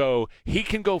 and so he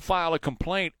can go file a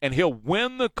complaint, and he'll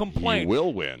win the complaint. He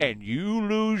will win. And you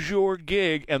lose your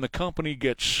gig, and the company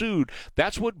gets sued.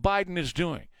 That's what Biden is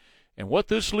doing. And what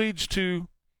this leads to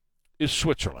is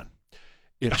Switzerland.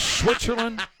 In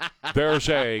Switzerland, there's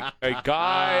a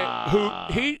guy who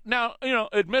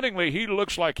admittingly, he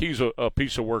looks like he's a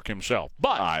piece of work himself.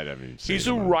 But he's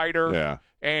a writer,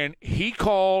 and he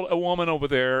called a woman over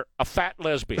there a fat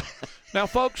lesbian. Now,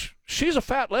 folks, she's a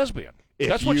fat lesbian.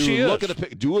 That's what she is.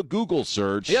 Do a Google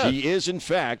search. Yes. She is, in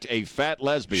fact, a fat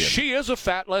lesbian. She is a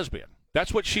fat lesbian.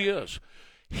 That's what she is.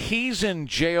 He's in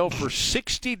jail for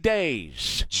 60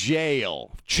 days.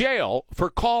 Jail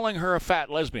for calling her a fat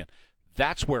lesbian.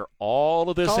 That's where all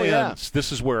of this ends. Yeah.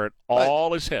 This is where it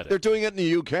all is headed. They're doing it in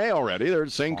the UK already. The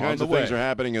same kinds of things are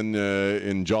happening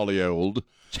in jolly old.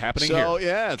 It's happening here. here. So,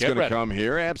 yeah, it's going to come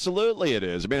here. Absolutely it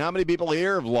is. I mean, how many people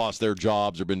here have lost their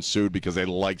jobs or been sued because they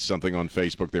liked something on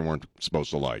Facebook they weren't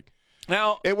supposed to like?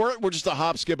 Now, we're just a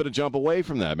hop, skip, and a jump away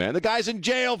from that, man. The guy's in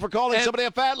jail for calling somebody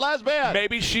a fat lesbian.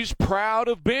 Maybe she's proud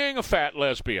of being a fat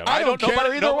lesbian. I don't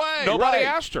care either way. Nobody Right.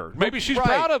 asked her. Maybe she's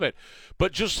proud of it.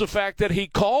 But just the fact that he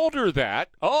called her that,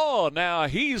 now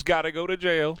he's got to go to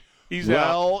jail. He's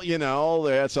out. Well,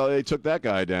 that's how they took that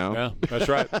guy down. Yeah, that's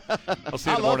right. I'll see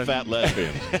you in the morning. I love fat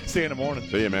lesbians. See you in the morning.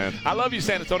 See you, man. I love you,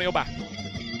 San Antonio. Bye.